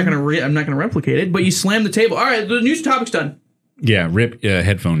slammed. I'm not gonna replicate it, but you slammed the table. All right, the news topic's done. Yeah, rip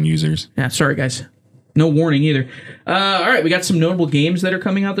headphone users. Yeah, sorry guys. No warning either. All right, we got some notable games that are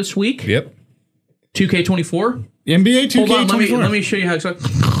coming out this week. Yep. 2K24. NBA 2K24. Hold on, let me show you how it's. I'm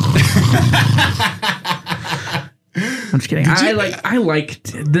just kidding. Here's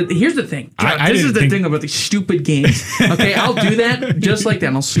the thing. This is the thing about these stupid games. Okay, I'll do that just like that.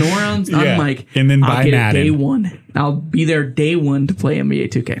 And I'll snore on mic. And then I'll buy get Madden. it day one. I'll be there day one to play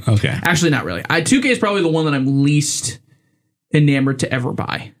NBA 2K. Okay. Actually, not really. 2K is probably the one that I'm least enamored to ever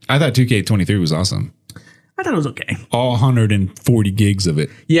buy. I thought 2K23 was awesome. I thought it was okay. All 140 gigs of it.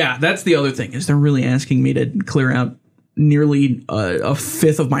 Yeah, that's the other thing is they're really asking me to clear out nearly a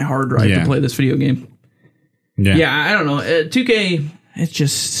fifth of my hard drive to play this video game. Yeah, I don't know. 2K, it's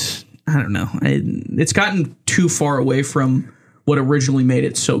just, I don't know. It's gotten too far away from what originally made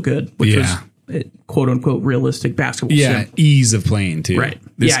it so good, which was quote unquote realistic basketball sim. Ease of playing too. Right.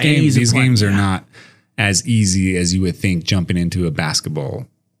 These games are not as easy as you would think jumping into a basketball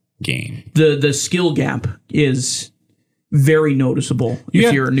game. The skill gap is very noticeable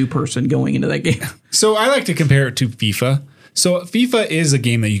if you're a new person going into that game. So I like to compare it to FIFA. So FIFA is a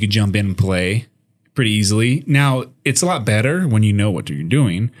game that you could jump in and play pretty easily. Now, it's a lot better when you know what you're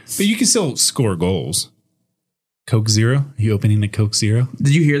doing, but you can still score goals. Coke Zero. You opening the Coke Zero?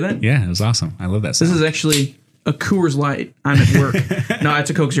 Did you hear that? Yeah, it was awesome. I love that sound. This is actually a Coors Light. I'm at work. No, it's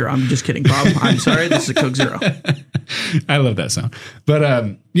a Coke Zero. I'm just kidding, Bob. I'm sorry. This is a Coke Zero. I love that sound.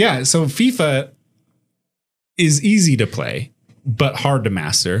 But yeah, so FIFA is easy to play, but hard to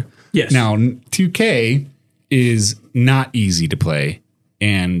master. Yes. Now, 2K is not easy to play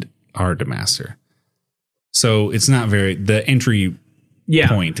and hard to master. So it's not the entry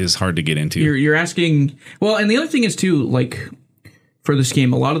point is hard to get into. You're asking, well, and the other thing is too, like for this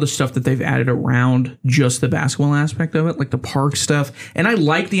game, a lot of the stuff that they've added around just the basketball aspect of it, like the park stuff. And I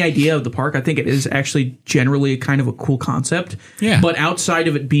like the idea of the park. I think it is actually generally a kind of a cool concept. Yeah. But outside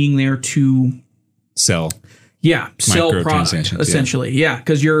of it being there to sell product essentially. Yeah.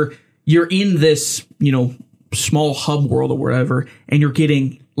 Because you're in this, small hub world or whatever, and you're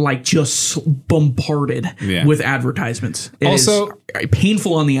getting like just bombarded with advertisements. It also is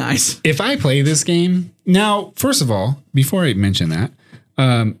painful on the eyes. If I play this game now, first of all, before I mention that,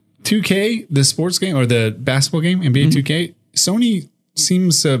 2K, the sports game or the basketball game, NBA 2K, Sony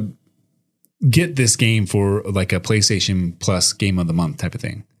seems to get this game for like a PlayStation Plus Game of the Month type of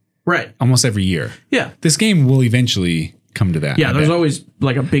thing. Right. Almost every year. Yeah. This game will eventually come to that. Yeah, there's always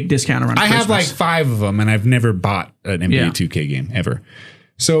like a big discount around Christmas. I have like 5 of them, and I've never bought an NBA 2K game ever.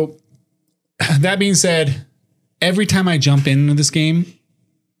 So that being said, every time I jump into this game,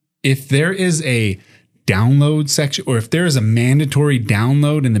 if there is a download section or if there is a mandatory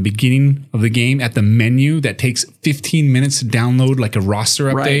download in the beginning of the game at the menu that takes 15 minutes to download like a roster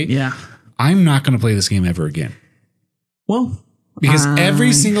update, I'm not going to play this game ever again. Well, because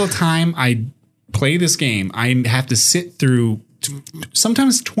every single time I play this game, I have to sit through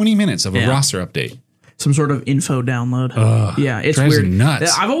sometimes 20 minutes of a roster update. Some sort of info download. It's drives weird. Me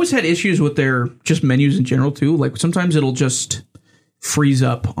nuts. I've always had issues with their just menus in general too. Like sometimes it'll just freeze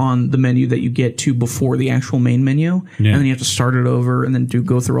up on the menu that you get to before the actual main menu, and then you have to start it over and then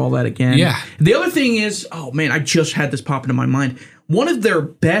go through all that again. Yeah. The other thing is, oh man, I just had this pop into my mind. One of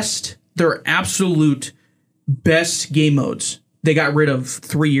their absolute best game modes they got rid of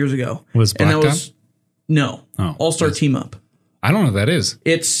 3 years ago. Was Blacktop? No. All-Star Team Up. I don't know what that is.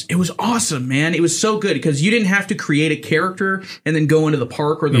 It was awesome, man. It was so good because you didn't have to create a character and then go into the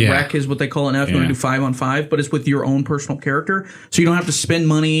park or the rec is what they call it now if you want to do 5-on-5, but it's with your own personal character. So you don't have to spend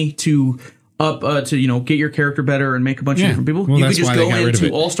money to get your character better and make a bunch of different people. Well, you could just go into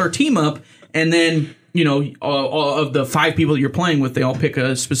All All-Star Team Up and then all of the 5 people that you're playing with, they all pick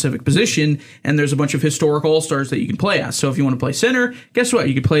a specific position, and there's a bunch of historic all-stars that you can play as. So if you want to play center, guess what?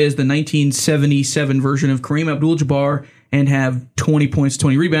 You could play as the 1977 version of Kareem Abdul-Jabbar and have 20 points,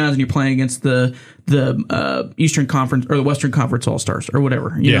 20 rebounds, and you're playing against the Eastern Conference or the Western Conference All-Stars or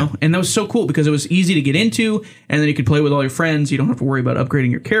whatever, you know? And that was so cool because it was easy to get into, and then you could play with all your friends. You don't have to worry about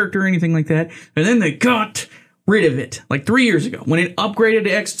upgrading your character or anything like that. And then they got rid of it like 3 years ago when it upgraded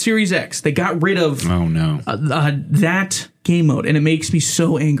to Series X. They got rid of that game mode, and it makes me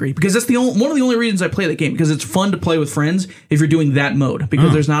so angry because that's one of the only reasons I play that game, because it's fun to play with friends if you're doing that mode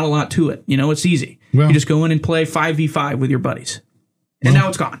because there's not a lot to it. It's easy. Well, you just go in and play 5v5 with your buddies, and now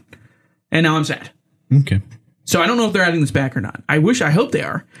it's gone, and now I'm sad. Okay. So I don't know if they're adding this back or not. I hope they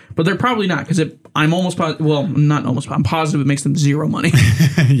are, but they're probably not because I'm positive it makes them zero money.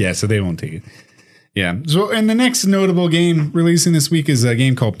 Yeah, so they won't take it. Yeah. So, and the next notable game releasing this week is a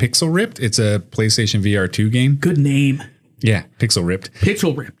game called Pixel Ripped. It's a PlayStation VR 2 game. Good name. Yeah, Pixel Ripped.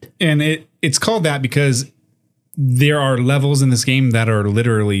 Pixel Ripped. And it's called that because there are levels in this game that are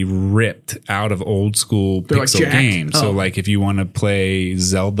literally ripped out of old school Pixel games. So, like if you want to play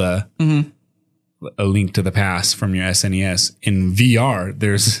Zelda, A Link to the Past from your SNES in VR,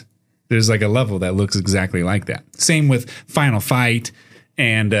 there's like a level that looks exactly like that. Same with Final Fight.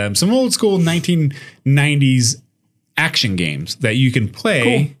 And some old school 1990s action games that you can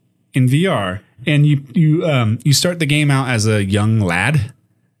play in VR. And you start the game out as a young lad.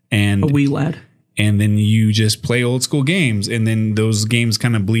 And a wee lad. And then you just play old school games. And then those games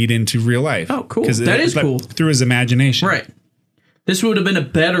kind of bleed into real life. Oh, cool. That is cool. Through his imagination. Right. This would have been a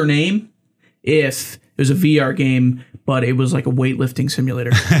better name if it was a VR game, but it was like a weightlifting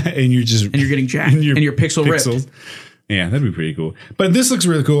simulator. and you're getting jacked. And you're pixel ripped. Yeah, that'd be pretty cool. But this looks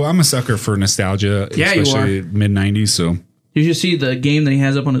really cool. I'm a sucker for nostalgia, especially mid-90s. So you should see the game that he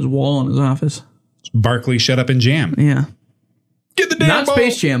has up on his wall in his office. Barkley, Shut Up and Jam. Yeah. Get the damn Not ball.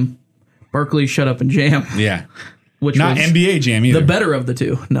 Space Jam. Barkley, Shut Up and Jam. Yeah. Which not was NBA Jam either. The better of the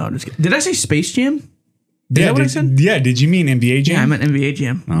two. No, I'm just kidding. Did I say Space Jam? Is that what I said? Yeah, did you mean NBA Jam? Yeah, I meant NBA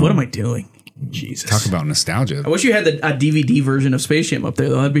Jam. Oh. What am I doing? Jesus. Talk about nostalgia. I wish you had a DVD version of Space Jam up there,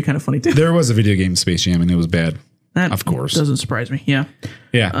 though. That'd be kind of funny, too. There was a video game Space Jam, and it was bad. That of course. Doesn't surprise me. Yeah.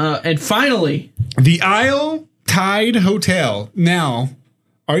 Yeah. And finally, The Isle Tide Hotel. Now,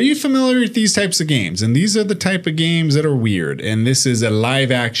 are you familiar with these types of games? And these are the type of games that are weird. And this is a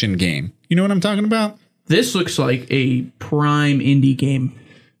live action game. You know what I'm talking about? This looks like a prime indie game.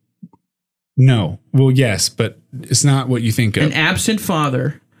 No. Well, yes, but it's not what you think of. An absent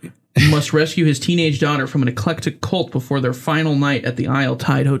father must rescue his teenage daughter from an eclectic cult before their final night at the Isle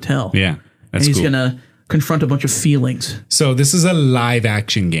Tide Hotel. Yeah, that's and he's cool. going to confront a bunch of feelings. So this is a live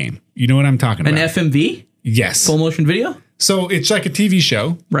action game. You know what I'm talking about? An FMV? Yes. Full motion video? So it's like a TV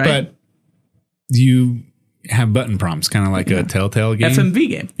show, right? But you have button prompts, kind of like a Telltale game. FMV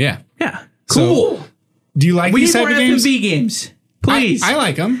game. Yeah. Yeah. Cool. So, do you like these type of games? FMV games. Please. I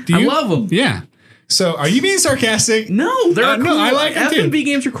like them. Do you? I love them. Yeah. So are you being sarcastic? No, they're cool. No, I like them too. FMV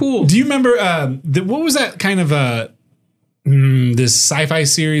games are cool. Do you remember what was that kind of this sci-fi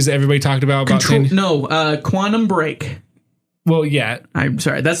series that everybody talked about? Quantum Break. Well, yeah. I'm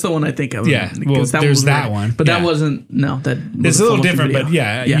sorry. That's the one I think of. Yeah. Well, there's that one. But that wasn't. No, that it's a little different. But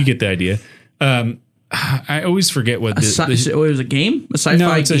yeah, you get the idea. I always forget what it was a game. A sci-fi.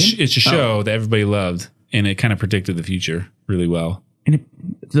 No, it's game? It's a show that everybody loved, and it kind of predicted the future really well. And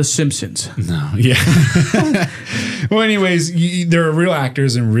The Simpsons. No. Yeah. Well, anyways, there are real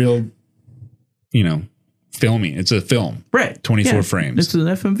actors and real, filming. It's a film. Right. 24 frames. It's an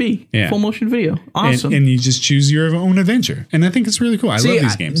FMV. Yeah. Full motion video. Awesome. And you just choose your own adventure. And I think it's really cool. I love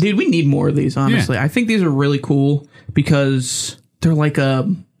these games. Dude, we need more of these, honestly. Yeah. I think these are really cool because they're like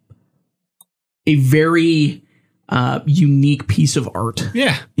a very unique piece of art.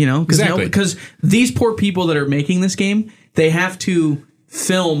 Yeah. Exactly. Because these poor people that are making this game, they have to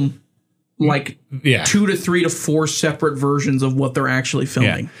film like 2 to 3 to 4 separate versions of what they're actually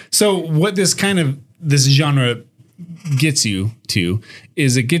filming. Yeah. So what this genre gets you to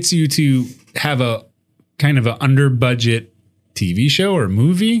is it gets you to have a kind of an under budget TV show or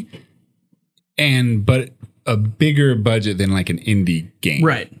movie but a bigger budget than like an indie game.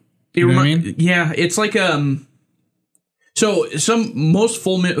 Right. You know what I mean? Yeah. It's like so most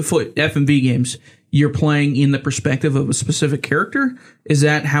full FMV games, you're playing in the perspective of a specific character. Is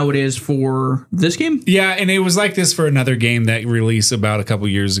that how it is for this game? Yeah, and it was like this for another game that released about a couple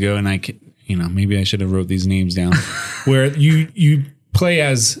years ago, and maybe I should have wrote these names down, where you play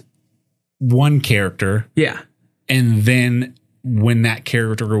as one character. Yeah. And then when that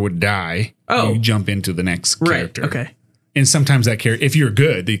character would die, you jump into the next character. Right, okay. And sometimes that character, if you're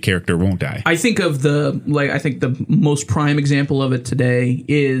good, the character won't die. I think the most prime example of it today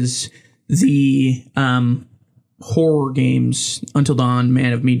is the horror games, Until Dawn,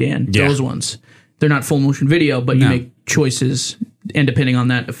 Man of Medan, those ones. They're not full motion video, but you make choices, and depending on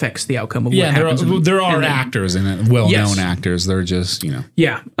that affects the outcome of what happens. There are actors in it, well-known actors. They're just,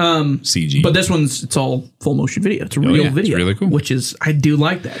 CG. But this it's all full motion video. It's a real video. It's really cool. Which is, I do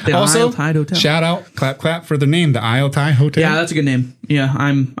like that. The Isle Tide Hotel. Shout out, clap for the name, the Isle Tide Hotel. Yeah, that's a good name. Yeah,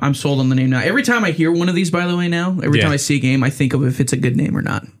 I'm sold on the name now. Every time I hear one of these, by the way, time I see a game, I think of if it's a good name or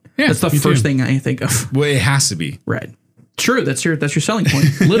not. Yeah, that's the first thing I think of. Well, it has to be. Right. True. That's your selling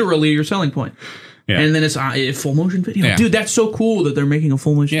point. Literally your selling point. Yeah. And then it's full motion video. Yeah. Dude, that's so cool that they're making a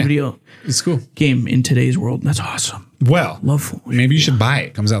full motion video. It's cool. Game in today's world. That's awesome. Well, love full motion maybe you should buy it.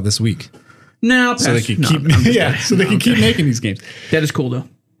 It comes out this week. No, so they can keep making these games. That is cool though.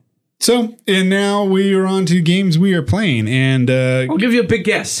 So, and now we are on to games we are playing, and I'll give you a big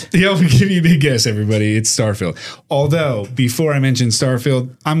guess. Yeah, I'll give you a big guess, everybody. It's Starfield. Although, before I mention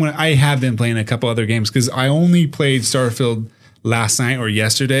Starfield, I have been playing a couple other games because I only played Starfield last night or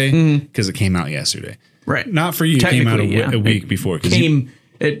yesterday because it came out yesterday. Right. Not for you. It came out a week before.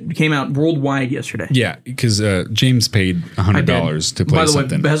 It came out worldwide yesterday. Yeah, because James paid $100 to play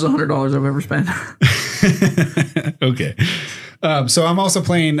something. By the way, best $100 I've ever spent. Okay. So I'm also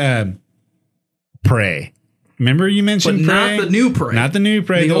playing Prey. Remember you mentioned Prey? Not the new Prey. Not the new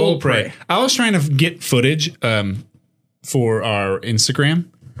Prey, the old Prey. I was trying to get footage for our Instagram,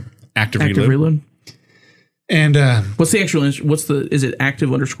 Active Reload. And what's the actual? Is it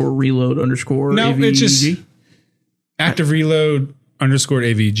active_reload_ No, AVG? it's just Active Reload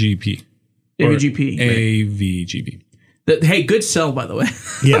 _AVGP. AVGP. AVGP. Hey, good sell, by the way.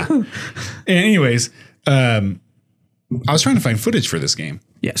 Yeah. And anyways, I was trying to find footage for this game.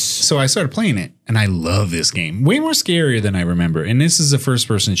 Yes. So I started playing it, and I love this game. Way more scarier than I remember. And this is a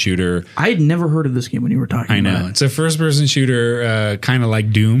first-person shooter. I had never heard of this game when you were talking about it. I know. It's a first-person shooter, kind of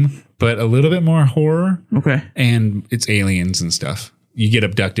like Doom, but a little bit more horror. Okay. And it's aliens and stuff. You get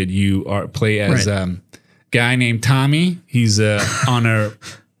abducted. You play as a guy named Tommy. He's on a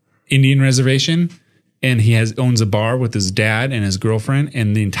Indian reservation, and he owns a bar with his dad and his girlfriend,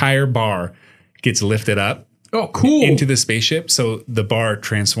 and the entire bar gets lifted up Oh, cool. into the spaceship. So the bar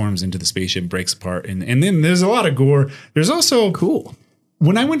transforms into the spaceship, breaks apart. And then there's a lot of gore. There's also cool.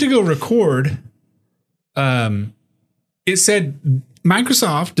 When I went to go record, it said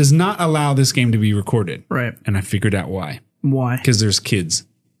Microsoft does not allow this game to be recorded. Right. And I figured out why. Why? Because there's kids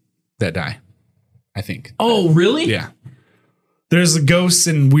that die, I think. Oh, really? Yeah. There's ghosts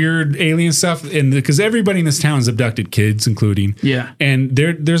and weird alien stuff. And because everybody in this town is abducted, kids including. Yeah. And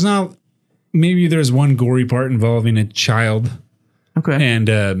there's not, maybe there's one gory part involving a child. Okay.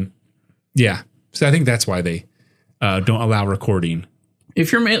 And yeah. So I think that's why they don't allow recording.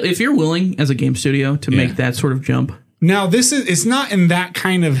 If you're willing as a game studio to make that sort of jump. Now it's not in that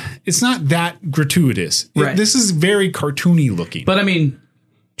kind of, it's not that gratuitous. Right. This is very cartoony looking. But I mean,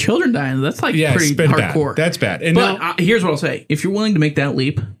 children dying, that's like pretty hardcore. Bad. That's bad. And but here's what I'll say. If you're willing to make that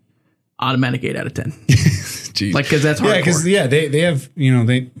leap, automatic 8 out of 10. Jeez. Like, because that's hardcore. Yeah, because they have,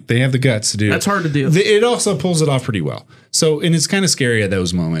 they have the guts to do it. That's hard to do. It also pulls it off pretty well. So, and it's kind of scary at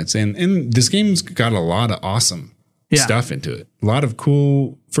those moments. And this game's got a lot of awesome stuff into it. A lot of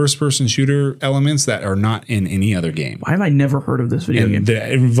cool first-person shooter elements that are not in any other game. Why have I never heard of this video game?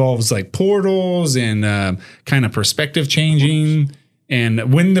 It involves like portals and kind of perspective changing.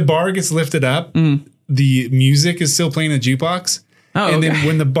 And when the bar gets lifted up, the music is still playing the jukebox. Oh, and then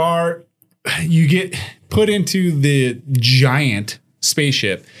when the bar, you get put into the giant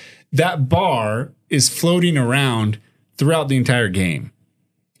spaceship, that bar is floating around throughout the entire game.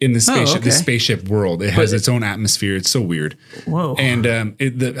 In the spaceship, the spaceship world, it has its own atmosphere. It's so weird. Whoa! And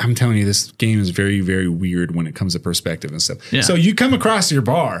I'm telling you, this game is very, very weird when it comes to perspective and stuff. Yeah. So you come across your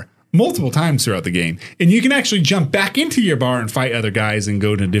bar multiple times throughout the game, and you can actually jump back into your bar and fight other guys and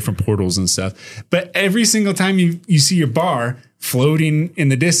go to different portals and stuff. But every single time you see your bar floating in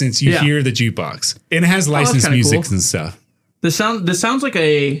the distance, you hear the jukebox, and it has licensed music and stuff. This sounds like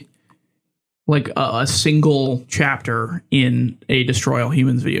a single chapter in a Destroy All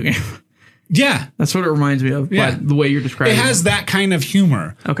Humans video game. Yeah. That's what it reminds me of, by the way you're describing it. It has that kind of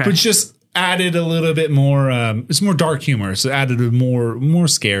humor. Okay. But just added a little bit more, it's more dark humor, so added more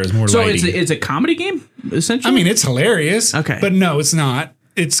scares, more lighting. So it's a comedy game, essentially? I mean, it's hilarious. Okay. But no, it's not.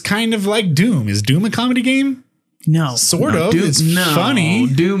 It's kind of like Doom. Is Doom a comedy game? No. Sort of. It's funny.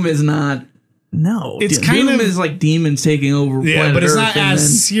 Doom is not. No, it's Doom is like demons taking over. Yeah, but it's not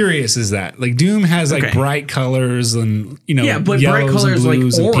as serious as that. Like Doom has like bright colors and but bright colors like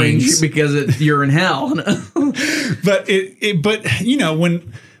orange because you're in hell. But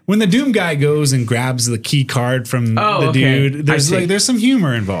when the Doom guy goes and grabs the key card from the dude, there's some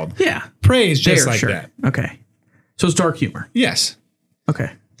humor involved. Yeah, Prey is just like that. Okay, so it's dark humor. Yes.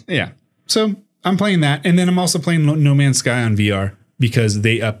 Okay. Yeah. So I'm playing that, and then I'm also playing No Man's Sky on VR. Because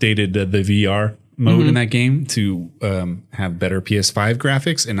they updated the VR mode in that game to have better PS5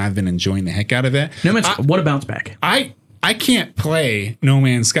 graphics, and I've been enjoying the heck out of it. No Man's Sky, what a bounce back! I can't play No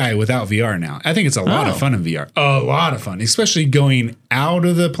Man's Sky without VR now. I think it's a lot of fun in VR. A lot of fun, especially going out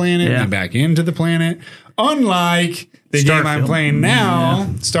of the planet and back into the planet. Unlike the game I'm playing now,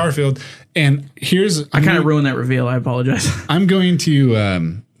 Starfield. And I kind of ruined that reveal. I apologize. I'm going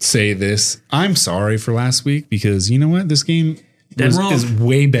to say this. I'm sorry for last week because you know what? This game is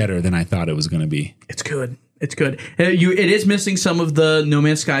way better than I thought it was going to be. It's good. It's good. It is missing some of the No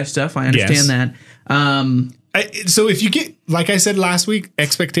Man's Sky stuff. I understand that. So if you get, like I said last week,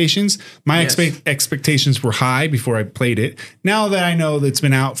 expectations, my expectations were high before I played it. Now that I know that it's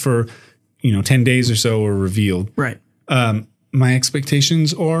been out for 10 days or so or revealed, right? My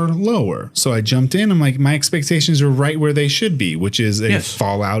expectations are lower. So I jumped in. I'm like, my expectations are right where they should be, which is a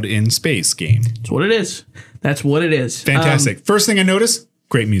Fallout in space game. That's what it is. That's what it is. Fantastic. First thing I noticed,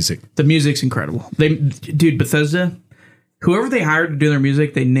 great music. The music's incredible. Bethesda, whoever they hired to do their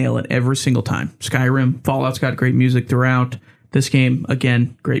music, they nail it every single time. Skyrim, Fallout's got great music throughout. This game,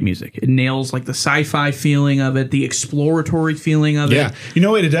 again, great music. It nails like the sci-fi feeling of it, the exploratory feeling of it. Yeah. You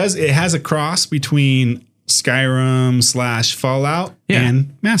know what it does? It has a cross between Skyrim / Fallout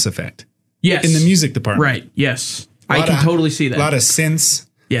and Mass Effect. Yes. In the music department. Right. Yes. I can totally see that. A lot of synths.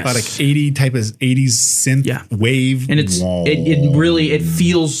 Yes. Like 80s synth wave. And it really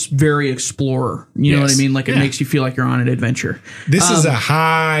feels very explorer. You know what I mean? Like it makes you feel like you're on an adventure. This is a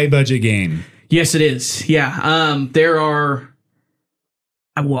high budget game. Yes, it is. Yeah. There are.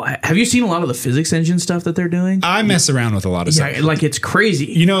 Well, have you seen a lot of the physics engine stuff that they're doing? I mess around with a lot of stuff. Like it's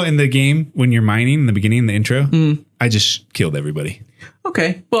crazy. In the game, when you're mining in the beginning, the intro, I just killed everybody.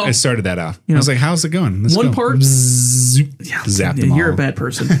 Okay. Well, I started that off. I was like, how's it going? Let's go. Part. Zap them all. You're a bad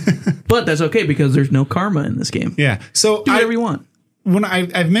person. But that's okay because there's no karma in this game. Yeah. So do whatever you want. when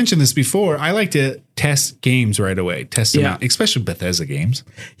I've mentioned this before, I like to test games right away, test them out, especially Bethesda games.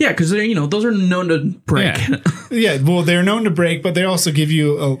 Yeah, because those are known to break. Yeah, well, they're known to break, but they also give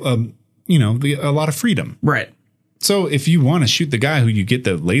you a lot of freedom. Right. So if you want to shoot the guy who you get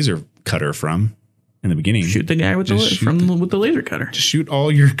the laser cutter from in the beginning, shoot the guy with the laser cutter. Just shoot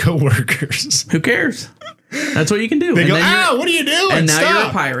all your coworkers. Who cares? That's what you can do. They go, what are you doing? And now you're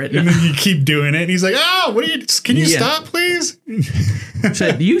a pirate. And then you keep doing it. And he's like, can you stop, please?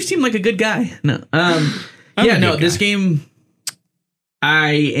 Said, you seem like a good guy. No. This game,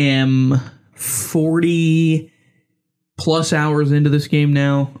 I am 40 plus hours into this game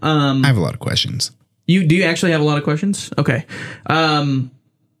now. I have a lot of questions. Do you actually have a lot of questions? Okay.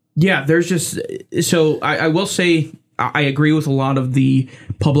 There's just, so I will say, I agree with a lot of the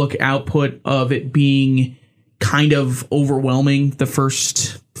public output of it being kind of overwhelming the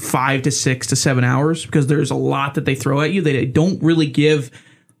first 5 to 6 to 7 hours, because there's a lot that they throw at you that they don't really give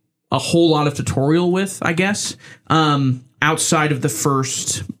a whole lot of tutorial with, I guess, outside of the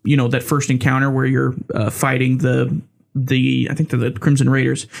first, that first encounter where you're fighting I think they're the Crimson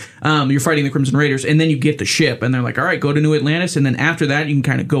Raiders. You're fighting the Crimson Raiders, and then you get the ship, and they're like, all right, go to New Atlantis, and then after that, you can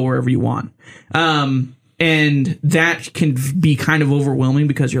kind of go wherever you want. And that can be kind of overwhelming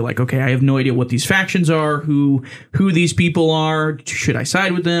because you're like, okay, I have no idea what these factions are, who these people are. Should I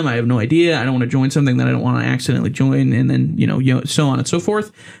side with them? I have no idea. I don't want to join something that I don't want to accidentally join, and then so on and so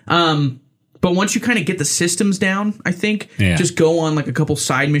forth. But once you kind of get the systems down, I think just go on like a couple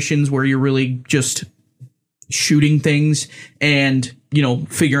side missions where you're really just shooting things and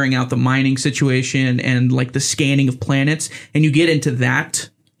figuring out the mining situation and like the scanning of planets, and you get into that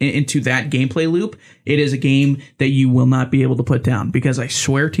gameplay loop. It is a game that you will not be able to put down, because I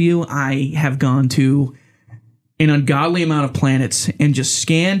swear to you, I have gone to an ungodly amount of planets and just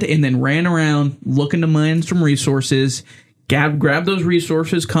scanned and then ran around looking to mine some resources, grab those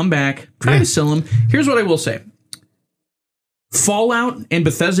resources, come back, try to sell them. Here's what I will say. Fallout and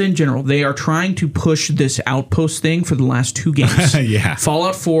Bethesda in general, they are trying to push this outpost thing for the last 2 games.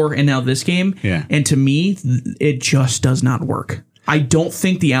 Fallout 4 and now this game. Yeah. And to me, it just does not work. I don't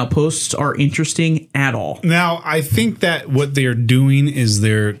think the outposts are interesting at all. Now, I think that what they're doing is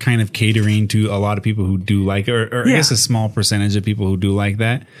they're kind of catering to a lot of people who do like, or I guess a small percentage of people who do like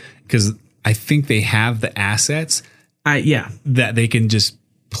that, because I think they have the assets that they can just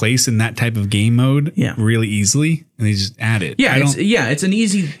place in that type of game mode really easily, and they just add it. It's an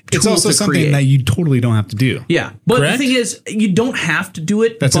easy tool. It's also something that you totally don't have to do. But correct? The thing is, you don't have to do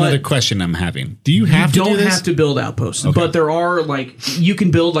it. That's another question I'm having. Do you have to do this? You don't have to build outposts, but there are you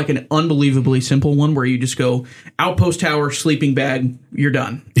can build like an unbelievably simple one where you just go outpost tower, sleeping bag, you're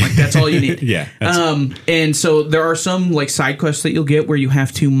done. Like that's all you need. And so there are some like side quests that you'll get where you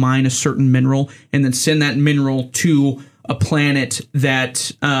have to mine a certain mineral and then send that mineral to a planet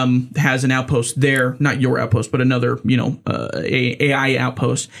that has an outpost there, not your outpost, but another, AI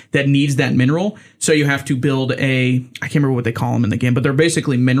outpost that needs that mineral. So you have to build I can't remember what they call them in the game, but they're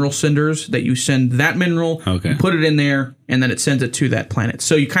basically mineral senders that you send that mineral, you put it in there, and then it sends it to that planet.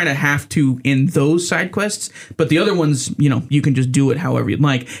 So you kind of have to in those side quests, but the other ones, you can just do it however you'd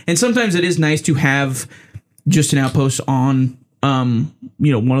like. And sometimes it is nice to have just an outpost on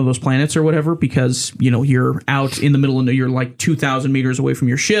one of those planets or whatever, because, you're out in the middle and you're like 2,000 meters away from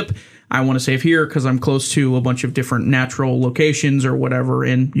your ship. I want to save here because I'm close to a bunch of different natural locations or whatever.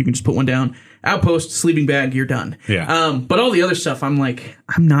 And you can just put one down, outpost, sleeping bag, you're done. But all the other stuff, I'm like,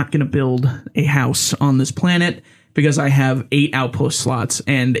 I'm not going to build a house on this planet because I have 8 outpost slots.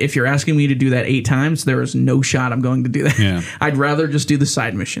 And if you're asking me to do that 8 times, there is no shot I'm going to do that. I'd rather just do the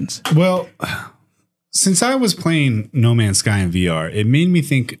side missions. Well, since I was playing No Man's Sky in VR, it made me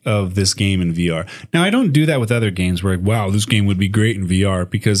think of this game in VR. Now, I don't do that with other games where, wow, this game would be great in VR,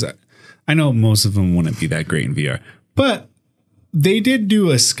 because I know most of them wouldn't be that great in VR. But they did do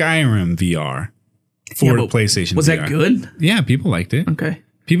a Skyrim VR for PlayStation was VR. That good? Yeah, people liked it. Okay.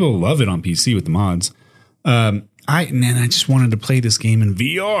 People love it on PC with the mods. I just wanted to play this game in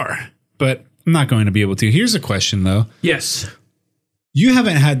VR, but I'm not going to be able to. Here's a question, though. Yes. You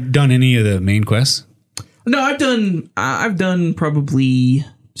haven't done any of the main quests? No, I've done probably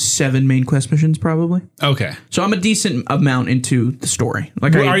 7 main quest missions, probably. Okay. So I'm a decent amount into the story.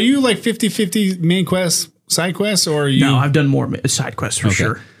 Are you like 50-50 main quests, side quests, or are you? No, I've done more side quests for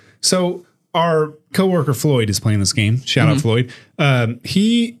sure. So our coworker Floyd is playing this game. Shout out Floyd.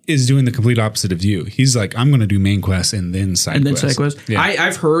 He is doing the complete opposite of you. He's like, I'm going to do main quests and then side quests. Yeah.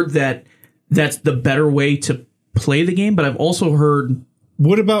 I've heard that that's the better way to play the game, but I've also heard.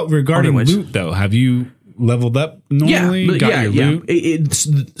 What about regarding loot, though? Have you leveled up normally? Got your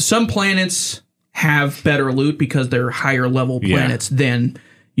loot? Some planets have better loot because they're higher level planets than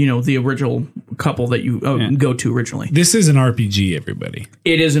the original couple that you go to originally. This is an RPG, everybody.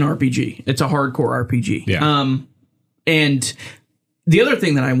 It is an RPG. It's a hardcore RPG. Yeah. And the other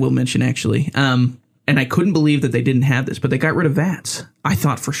thing that I will mention, actually, and I couldn't believe that they didn't have this, but they got rid of VATS. I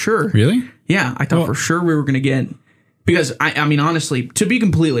thought for sure. Really? Yeah, I thought for sure we were going to get... Because, I mean, honestly, to be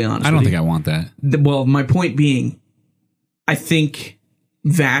completely honest I don't think I want that. Well, my point being, I think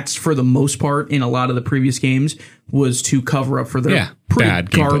VATS, for the most part, in a lot of the previous games, was to cover up for their pretty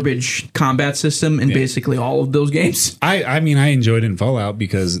bad garbage combat system in basically all of those games. I mean, I enjoyed it in Fallout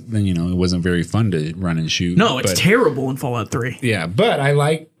because then, it wasn't very fun to run and shoot. No, it's terrible in Fallout 3. Yeah, but I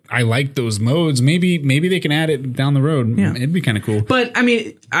like those modes. Maybe they can add it down the road. Yeah. It'd be kind of cool. But, I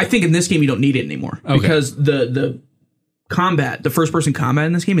mean, I think in this game you don't need it anymore. Okay. Because the combat, the first-person combat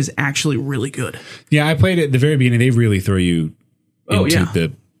in this game is actually really good. Yeah, I played it at the very beginning. They really throw you into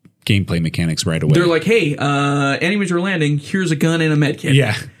the gameplay mechanics right away. They're like, hey, enemies are landing. Here's a gun and a med kit.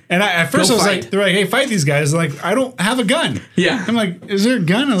 Yeah. And at first I was like, they're like, hey, fight these guys. Like, I don't have a gun. Yeah. I'm like, is there a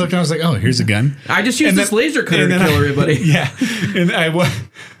gun? I looked and I was like, oh, here's a gun. I just used this laser cutter to kill everybody. Yeah. And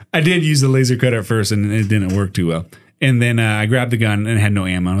I did use the laser cutter at first and it didn't work too well. And then I grabbed the gun and had no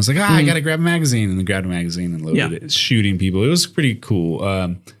ammo. I was like, I got to grab a magazine. And then grabbed a magazine and loaded it, shooting people. It was pretty cool.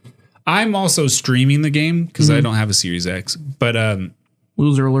 I'm also streaming the game because I don't have a Series X. But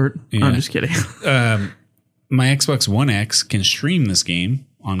loser alert. Yeah. I'm just kidding. My Xbox One X can stream this game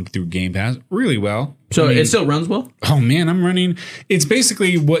through Game Pass really well. So it still runs well? Oh, man, I'm running. It's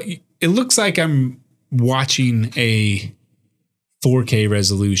basically it looks like I'm watching a 4K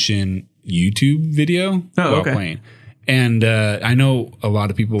resolution YouTube video while playing. And I know a lot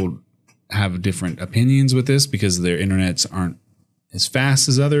of people have different opinions with this because their internets aren't as fast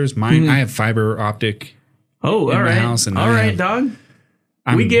as others. Mine, I have fiber optic in my house. And all right, dog.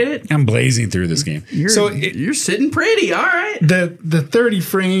 We get it. I'm blazing through this game. You're sitting pretty. All right. The 30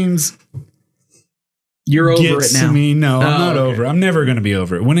 frames. You're over it now. To me. No, I'm not over it. I'm never going to be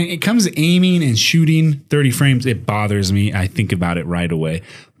over it. When it comes to aiming and shooting 30 frames, it bothers me. I think about it right away.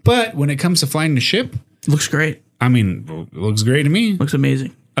 But when it comes to flying the ship, looks great. I mean, it looks great to me. Looks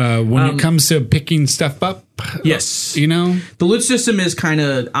amazing. When it comes to picking stuff up, yes, the loot system is kind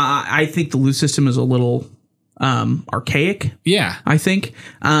of. I think the loot system is a little archaic. Yeah, I think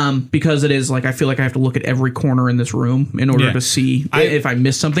because it is like I feel like I have to look at every corner in this room in order to see if I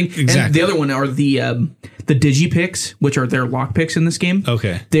miss something. Exactly. And the other one are the digipicks, which are their lock picks in this game.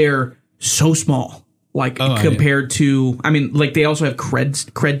 Okay, they're so small. Like compared to, I mean, like they also have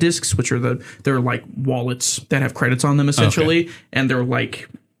cred discs, which are they're like wallets that have credits on them essentially, and they're like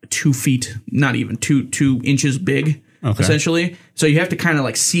 2 feet, not even 2 inches big, essentially. So you have to kind of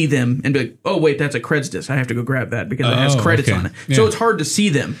like see them and be like, oh wait, that's a creds disc. I have to go grab that because it has credits on it. Yeah. So it's hard to see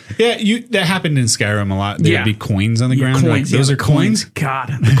them. Yeah, that happened in Skyrim a lot. There'd be coins on the ground. Coins, like, those are coins.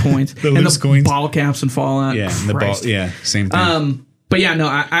 God, the coins the and loose the coins. Bottle caps and Fallout. Yeah, and the ball. Yeah, same thing. But yeah, no,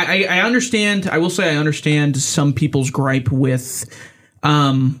 I understand. I will say I understand some people's gripe with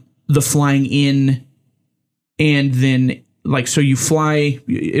the flying in and then like so you fly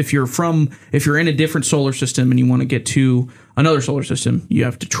if you're in a different solar system and you want to get to another solar system, you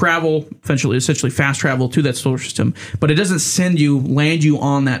have to travel essentially fast travel to that solar system. But it doesn't land you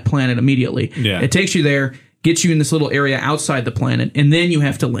on that planet immediately. Yeah. It takes you there, gets you in this little area outside the planet, and then you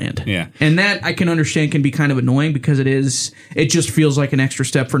have to land. Yeah. And that I can understand can be kind of annoying because it just feels like an extra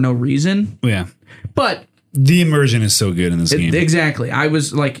step for no reason. Yeah. But the immersion is so good in this game. Exactly. I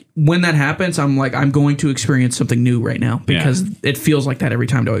was like, when that happens, I'm like, I'm going to experience something new right now because it feels like that every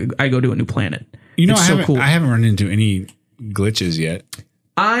time I go to a new planet. I haven't run into any glitches yet.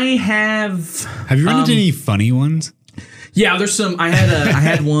 I have. Have you run into any funny ones? Yeah, there's some. I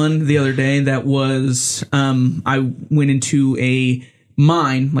had one the other day that was I went into a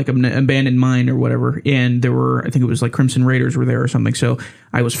mine, like an abandoned mine or whatever, and there were, I think it was like Crimson Raiders were there or something. So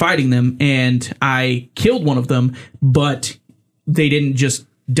I was fighting them and I killed one of them, but they didn't just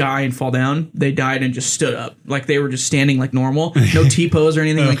die and fall down. They died and just stood up. Like they were just standing like normal, no T-pose or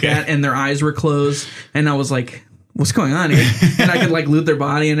anything like that, and their eyes were closed. And I was like, what's going on here? And I could like loot their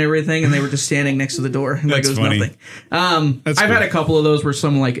body and everything, and they were just standing next to the door. Like it was funny. Nothing. I've had a couple of those where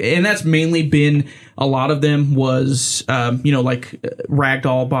some like, and that's mainly been, a lot of them was, like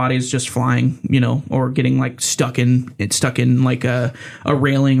ragdoll bodies just flying, or getting like stuck in like a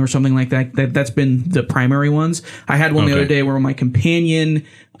railing or something like that. That's been the primary ones. I had one the other day where my companion,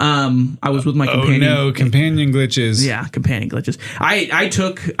 I was with my companion. Oh no, companion glitches. Yeah, companion glitches. I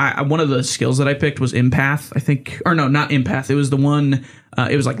took one of the skills that I picked was empath. I think or no, not empath. It was the one.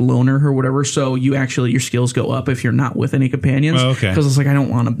 It was like loner or whatever. So you actually your skills go up if you're not with any companions. Oh, okay. Because it's like I don't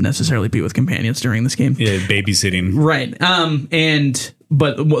want to necessarily be with companions during this game. Yeah, babysitting. Right.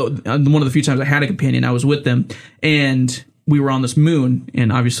 But one of the few times I had a companion, I was with them, and we were on this moon,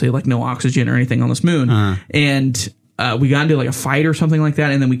 and obviously like no oxygen or anything on this moon, and we got into like a fight or something like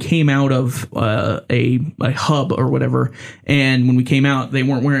that, and then we came out of a hub or whatever, and when we came out, they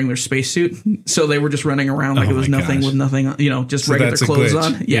weren't wearing their spacesuit, so they were just running around like it was nothing with nothing, just regular clothes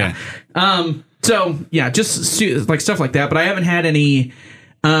on. Yeah. So yeah, just like stuff like that, but I haven't had any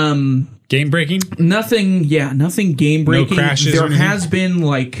game breaking. Nothing game breaking. No crashes. There has been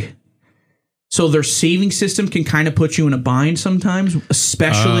like. So their saving system can kind of put you in a bind sometimes,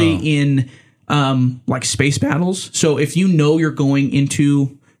 especially in like space battles. So if you know you're going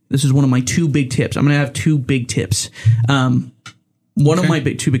into, this is one of my two big tips. I'm going to have two big tips. One of my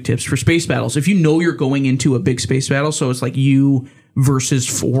two big tips for space battles, if you know you're going into a big space battle, so it's like you versus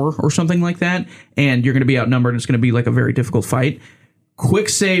 4 or something like that, and you're going to be outnumbered, it's going to be like a very difficult fight. Quick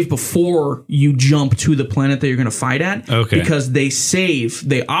save before you jump to the planet that you're going to fight at. Okay. Because they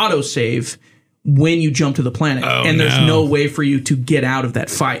auto save when you jump to the planet, and there's no way for you to get out of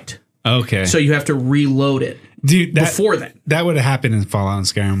that fight. Okay. So you have to reload it. Dude, before that would have happened in Fallout and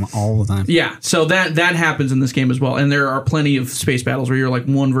Skyrim all the time. Yeah, so that happens in this game as well, and there are plenty of space battles where you're like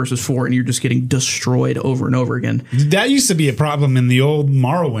 1 versus 4, and you're just getting destroyed over and over again. That used to be a problem in the old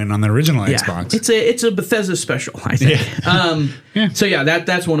Morrowind on the original Xbox. It's a Bethesda special, I think. Yeah. So yeah,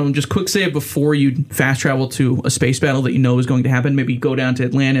 that's one of them. Just quick save before you fast travel to a space battle that you know is going to happen. Maybe go down to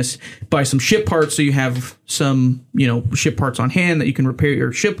Atlantis, buy some ship parts so you have some ship parts on hand that you can repair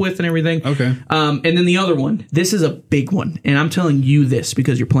your ship with and everything. Okay. And then the other one. This is a big one, and I'm telling you this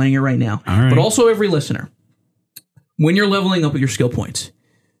because you're playing it right now. All right. But also every listener, when you're leveling up with your skill points,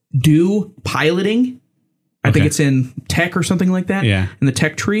 do piloting. I think it's in tech or something like that. Yeah. In the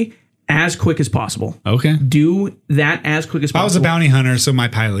tech tree, as quick as possible. Okay. Do that as quick as possible. I was a bounty hunter, so my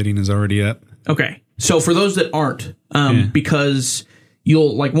piloting is already up. Okay. So for those that aren't, because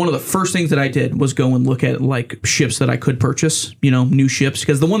you'll like one of the first things that I did was go and look at like ships that I could purchase, new ships,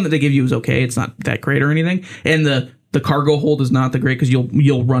 because the one that they give you is okay. It's not that great or anything. And the cargo hold is not that great because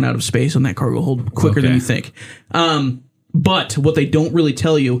you'll run out of space on that cargo hold quicker than you think. But what they don't really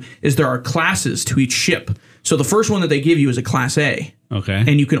tell you is there are classes to each ship. So the first one that they give you is a class A. Okay.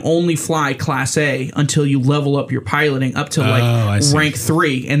 And you can only fly class A until you level up your piloting up to rank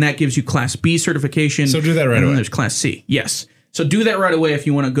 3. And that gives you class B certification. So do that right away. And then there's class C. Yes. So do that right away if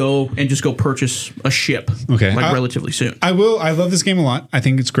you want to go and just go purchase a ship. Okay. Relatively soon. I will. I love this game a lot. I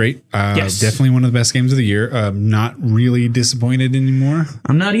think it's great. Yes. Definitely one of the best games of the year. Not really disappointed anymore.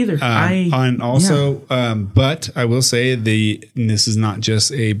 I'm not either. But I will say this is not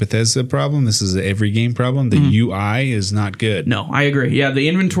just a Bethesda problem. This is an every game problem. The UI is not good. No, I agree. Yeah, the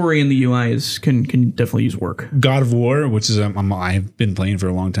inventory and the UI can definitely use work. God of War, which is I've been playing for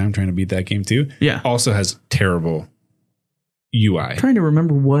a long time, trying to beat that game too. Yeah. Also has terrible UI. I'm trying to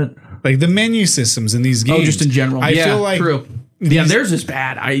remember what like the menu systems in these games. Oh, just in general. I feel like true. Yeah, theirs is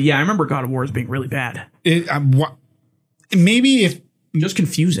bad. I remember God of War as being really bad. Maybe if just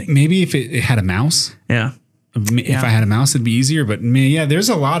confusing. Maybe if it had a mouse. Yeah. If I had a mouse, it'd be easier. But man, there's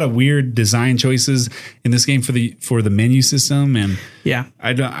a lot of weird design choices in this game for the menu system. And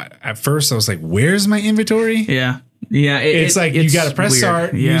at first I was like, "Where's my inventory?" Yeah. Yeah, it's like you got to press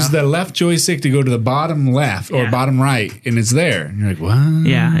start, use the left joystick to go to the bottom left or bottom right, and it's there. And you're like, what?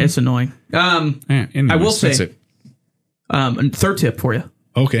 Yeah, it's annoying. I will say, third tip for you.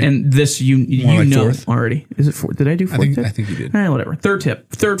 Okay, and this you know fourth? Already. Is it fourth? Did I do fourth tip? I think you did. Whatever.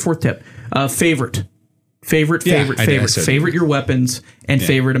 Fourth tip. Favorite your weapons and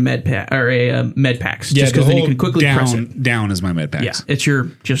favorite a med pack or a med packs. Yeah, just because then you can quickly press it. Down is my med packs. Yeah, it's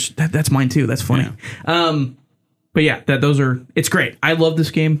your that's mine too. That's funny. Yeah. But yeah, it's great. I love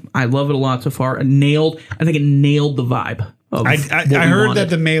this game. I love it a lot so far. I think it nailed the vibe. I heard that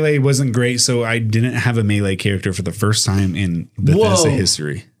the melee wasn't great, so I didn't have a melee character for the first time in Bethesda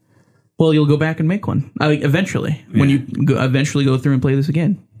history. Well, you'll go back and make one eventually when you eventually go through and play this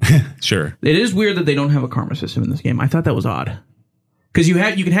again. Sure. It is weird that they don't have a karma system in this game. I thought that was odd because you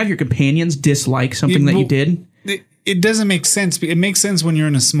can have your companions dislike something that you did. It doesn't make sense. It makes sense when you're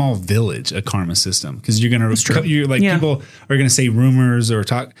in a small village, a karma system, because people are going to say rumors or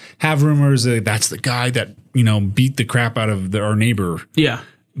have rumors that that's the guy that beat the crap out of our neighbor. Yeah,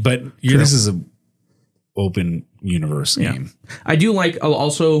 but this is a open universe game. I do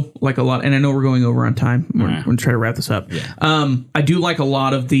also like a lot, and I know we're going over on time. We're going to try to wrap this up. Yeah. I do like a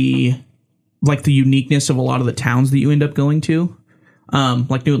lot of the uniqueness of a lot of the towns that you end up going to.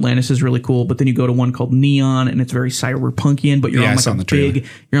 Like New Atlantis is really cool, but then you go to one called Neon, and it's very cyberpunkian, but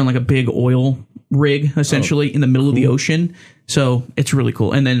you're on like a big oil rig essentially in the middle of the ocean. So it's really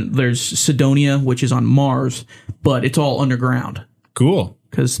cool. And then there's Sidonia, which is on Mars, but it's all underground. Cool.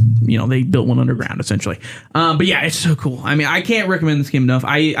 Because, they built one underground, essentially. But yeah, it's so cool. I mean, I can't recommend this game enough.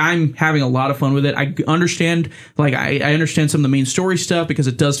 I'm having a lot of fun with it. I understand, I understand some of the main story stuff because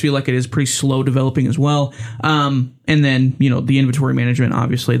it does feel like it is pretty slow developing as well. And then, the inventory management,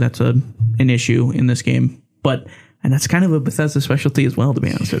 obviously, that's an issue in this game. And that's kind of a Bethesda specialty as well, to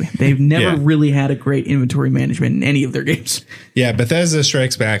be honest with you. They've never really had a great inventory management in any of their games. Yeah, Bethesda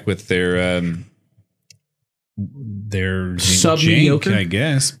strikes back with their sub-mediocre, I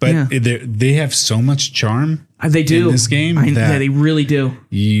guess, but they have so much charm. They do in this game. They really do.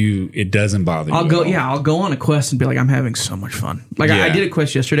 It doesn't bother you. I'll go on a quest and be like, I'm having so much fun. I did a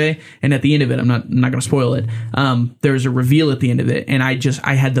quest yesterday, and at the end of it, I'm not going to spoil it. There's a reveal at the end of it, and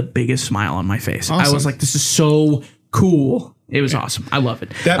I had the biggest smile on my face. Awesome. I was like, this is so cool. It was awesome. I love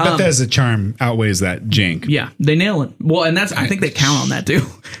it. That Bethesda charm outweighs that jank. Yeah, they nail it. Well, and I think they count on that too,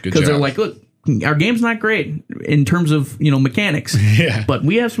 because they're like, look, our game's not great in terms of mechanics, but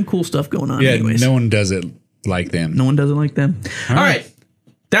we have some cool stuff going on. Anyways, no one does it like them. No one does it like them. All right.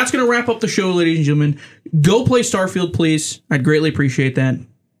 That's going to wrap up the show, ladies and gentlemen. Go play Starfield, please. I'd greatly appreciate that.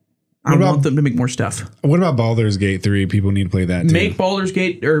 I want them to make more stuff. What about Baldur's Gate 3? People need to play that too. Make Baldur's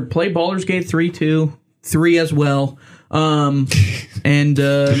Gate, or play Baldur's Gate 3 too. 3 as well. And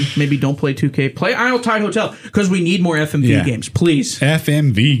maybe don't play 2K. Play Isle Tide Hotel, because we need more FMV games, please.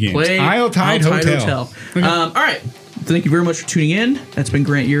 FMV games. Play Isle Tide Hotel. Okay. All right. Thank you very much for tuning in. That's been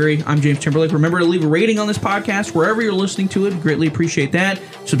Grant Urey. I'm James Timberlake. Remember to leave a rating on this podcast wherever you're listening to it. Greatly appreciate that.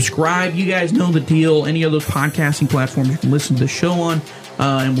 Subscribe. You guys know the deal. Any of those podcasting platforms you can listen to the show on.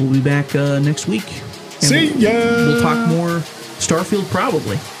 And we'll be back next week. And See ya. We'll talk more Starfield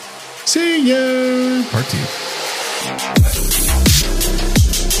probably. See ya. Part 2.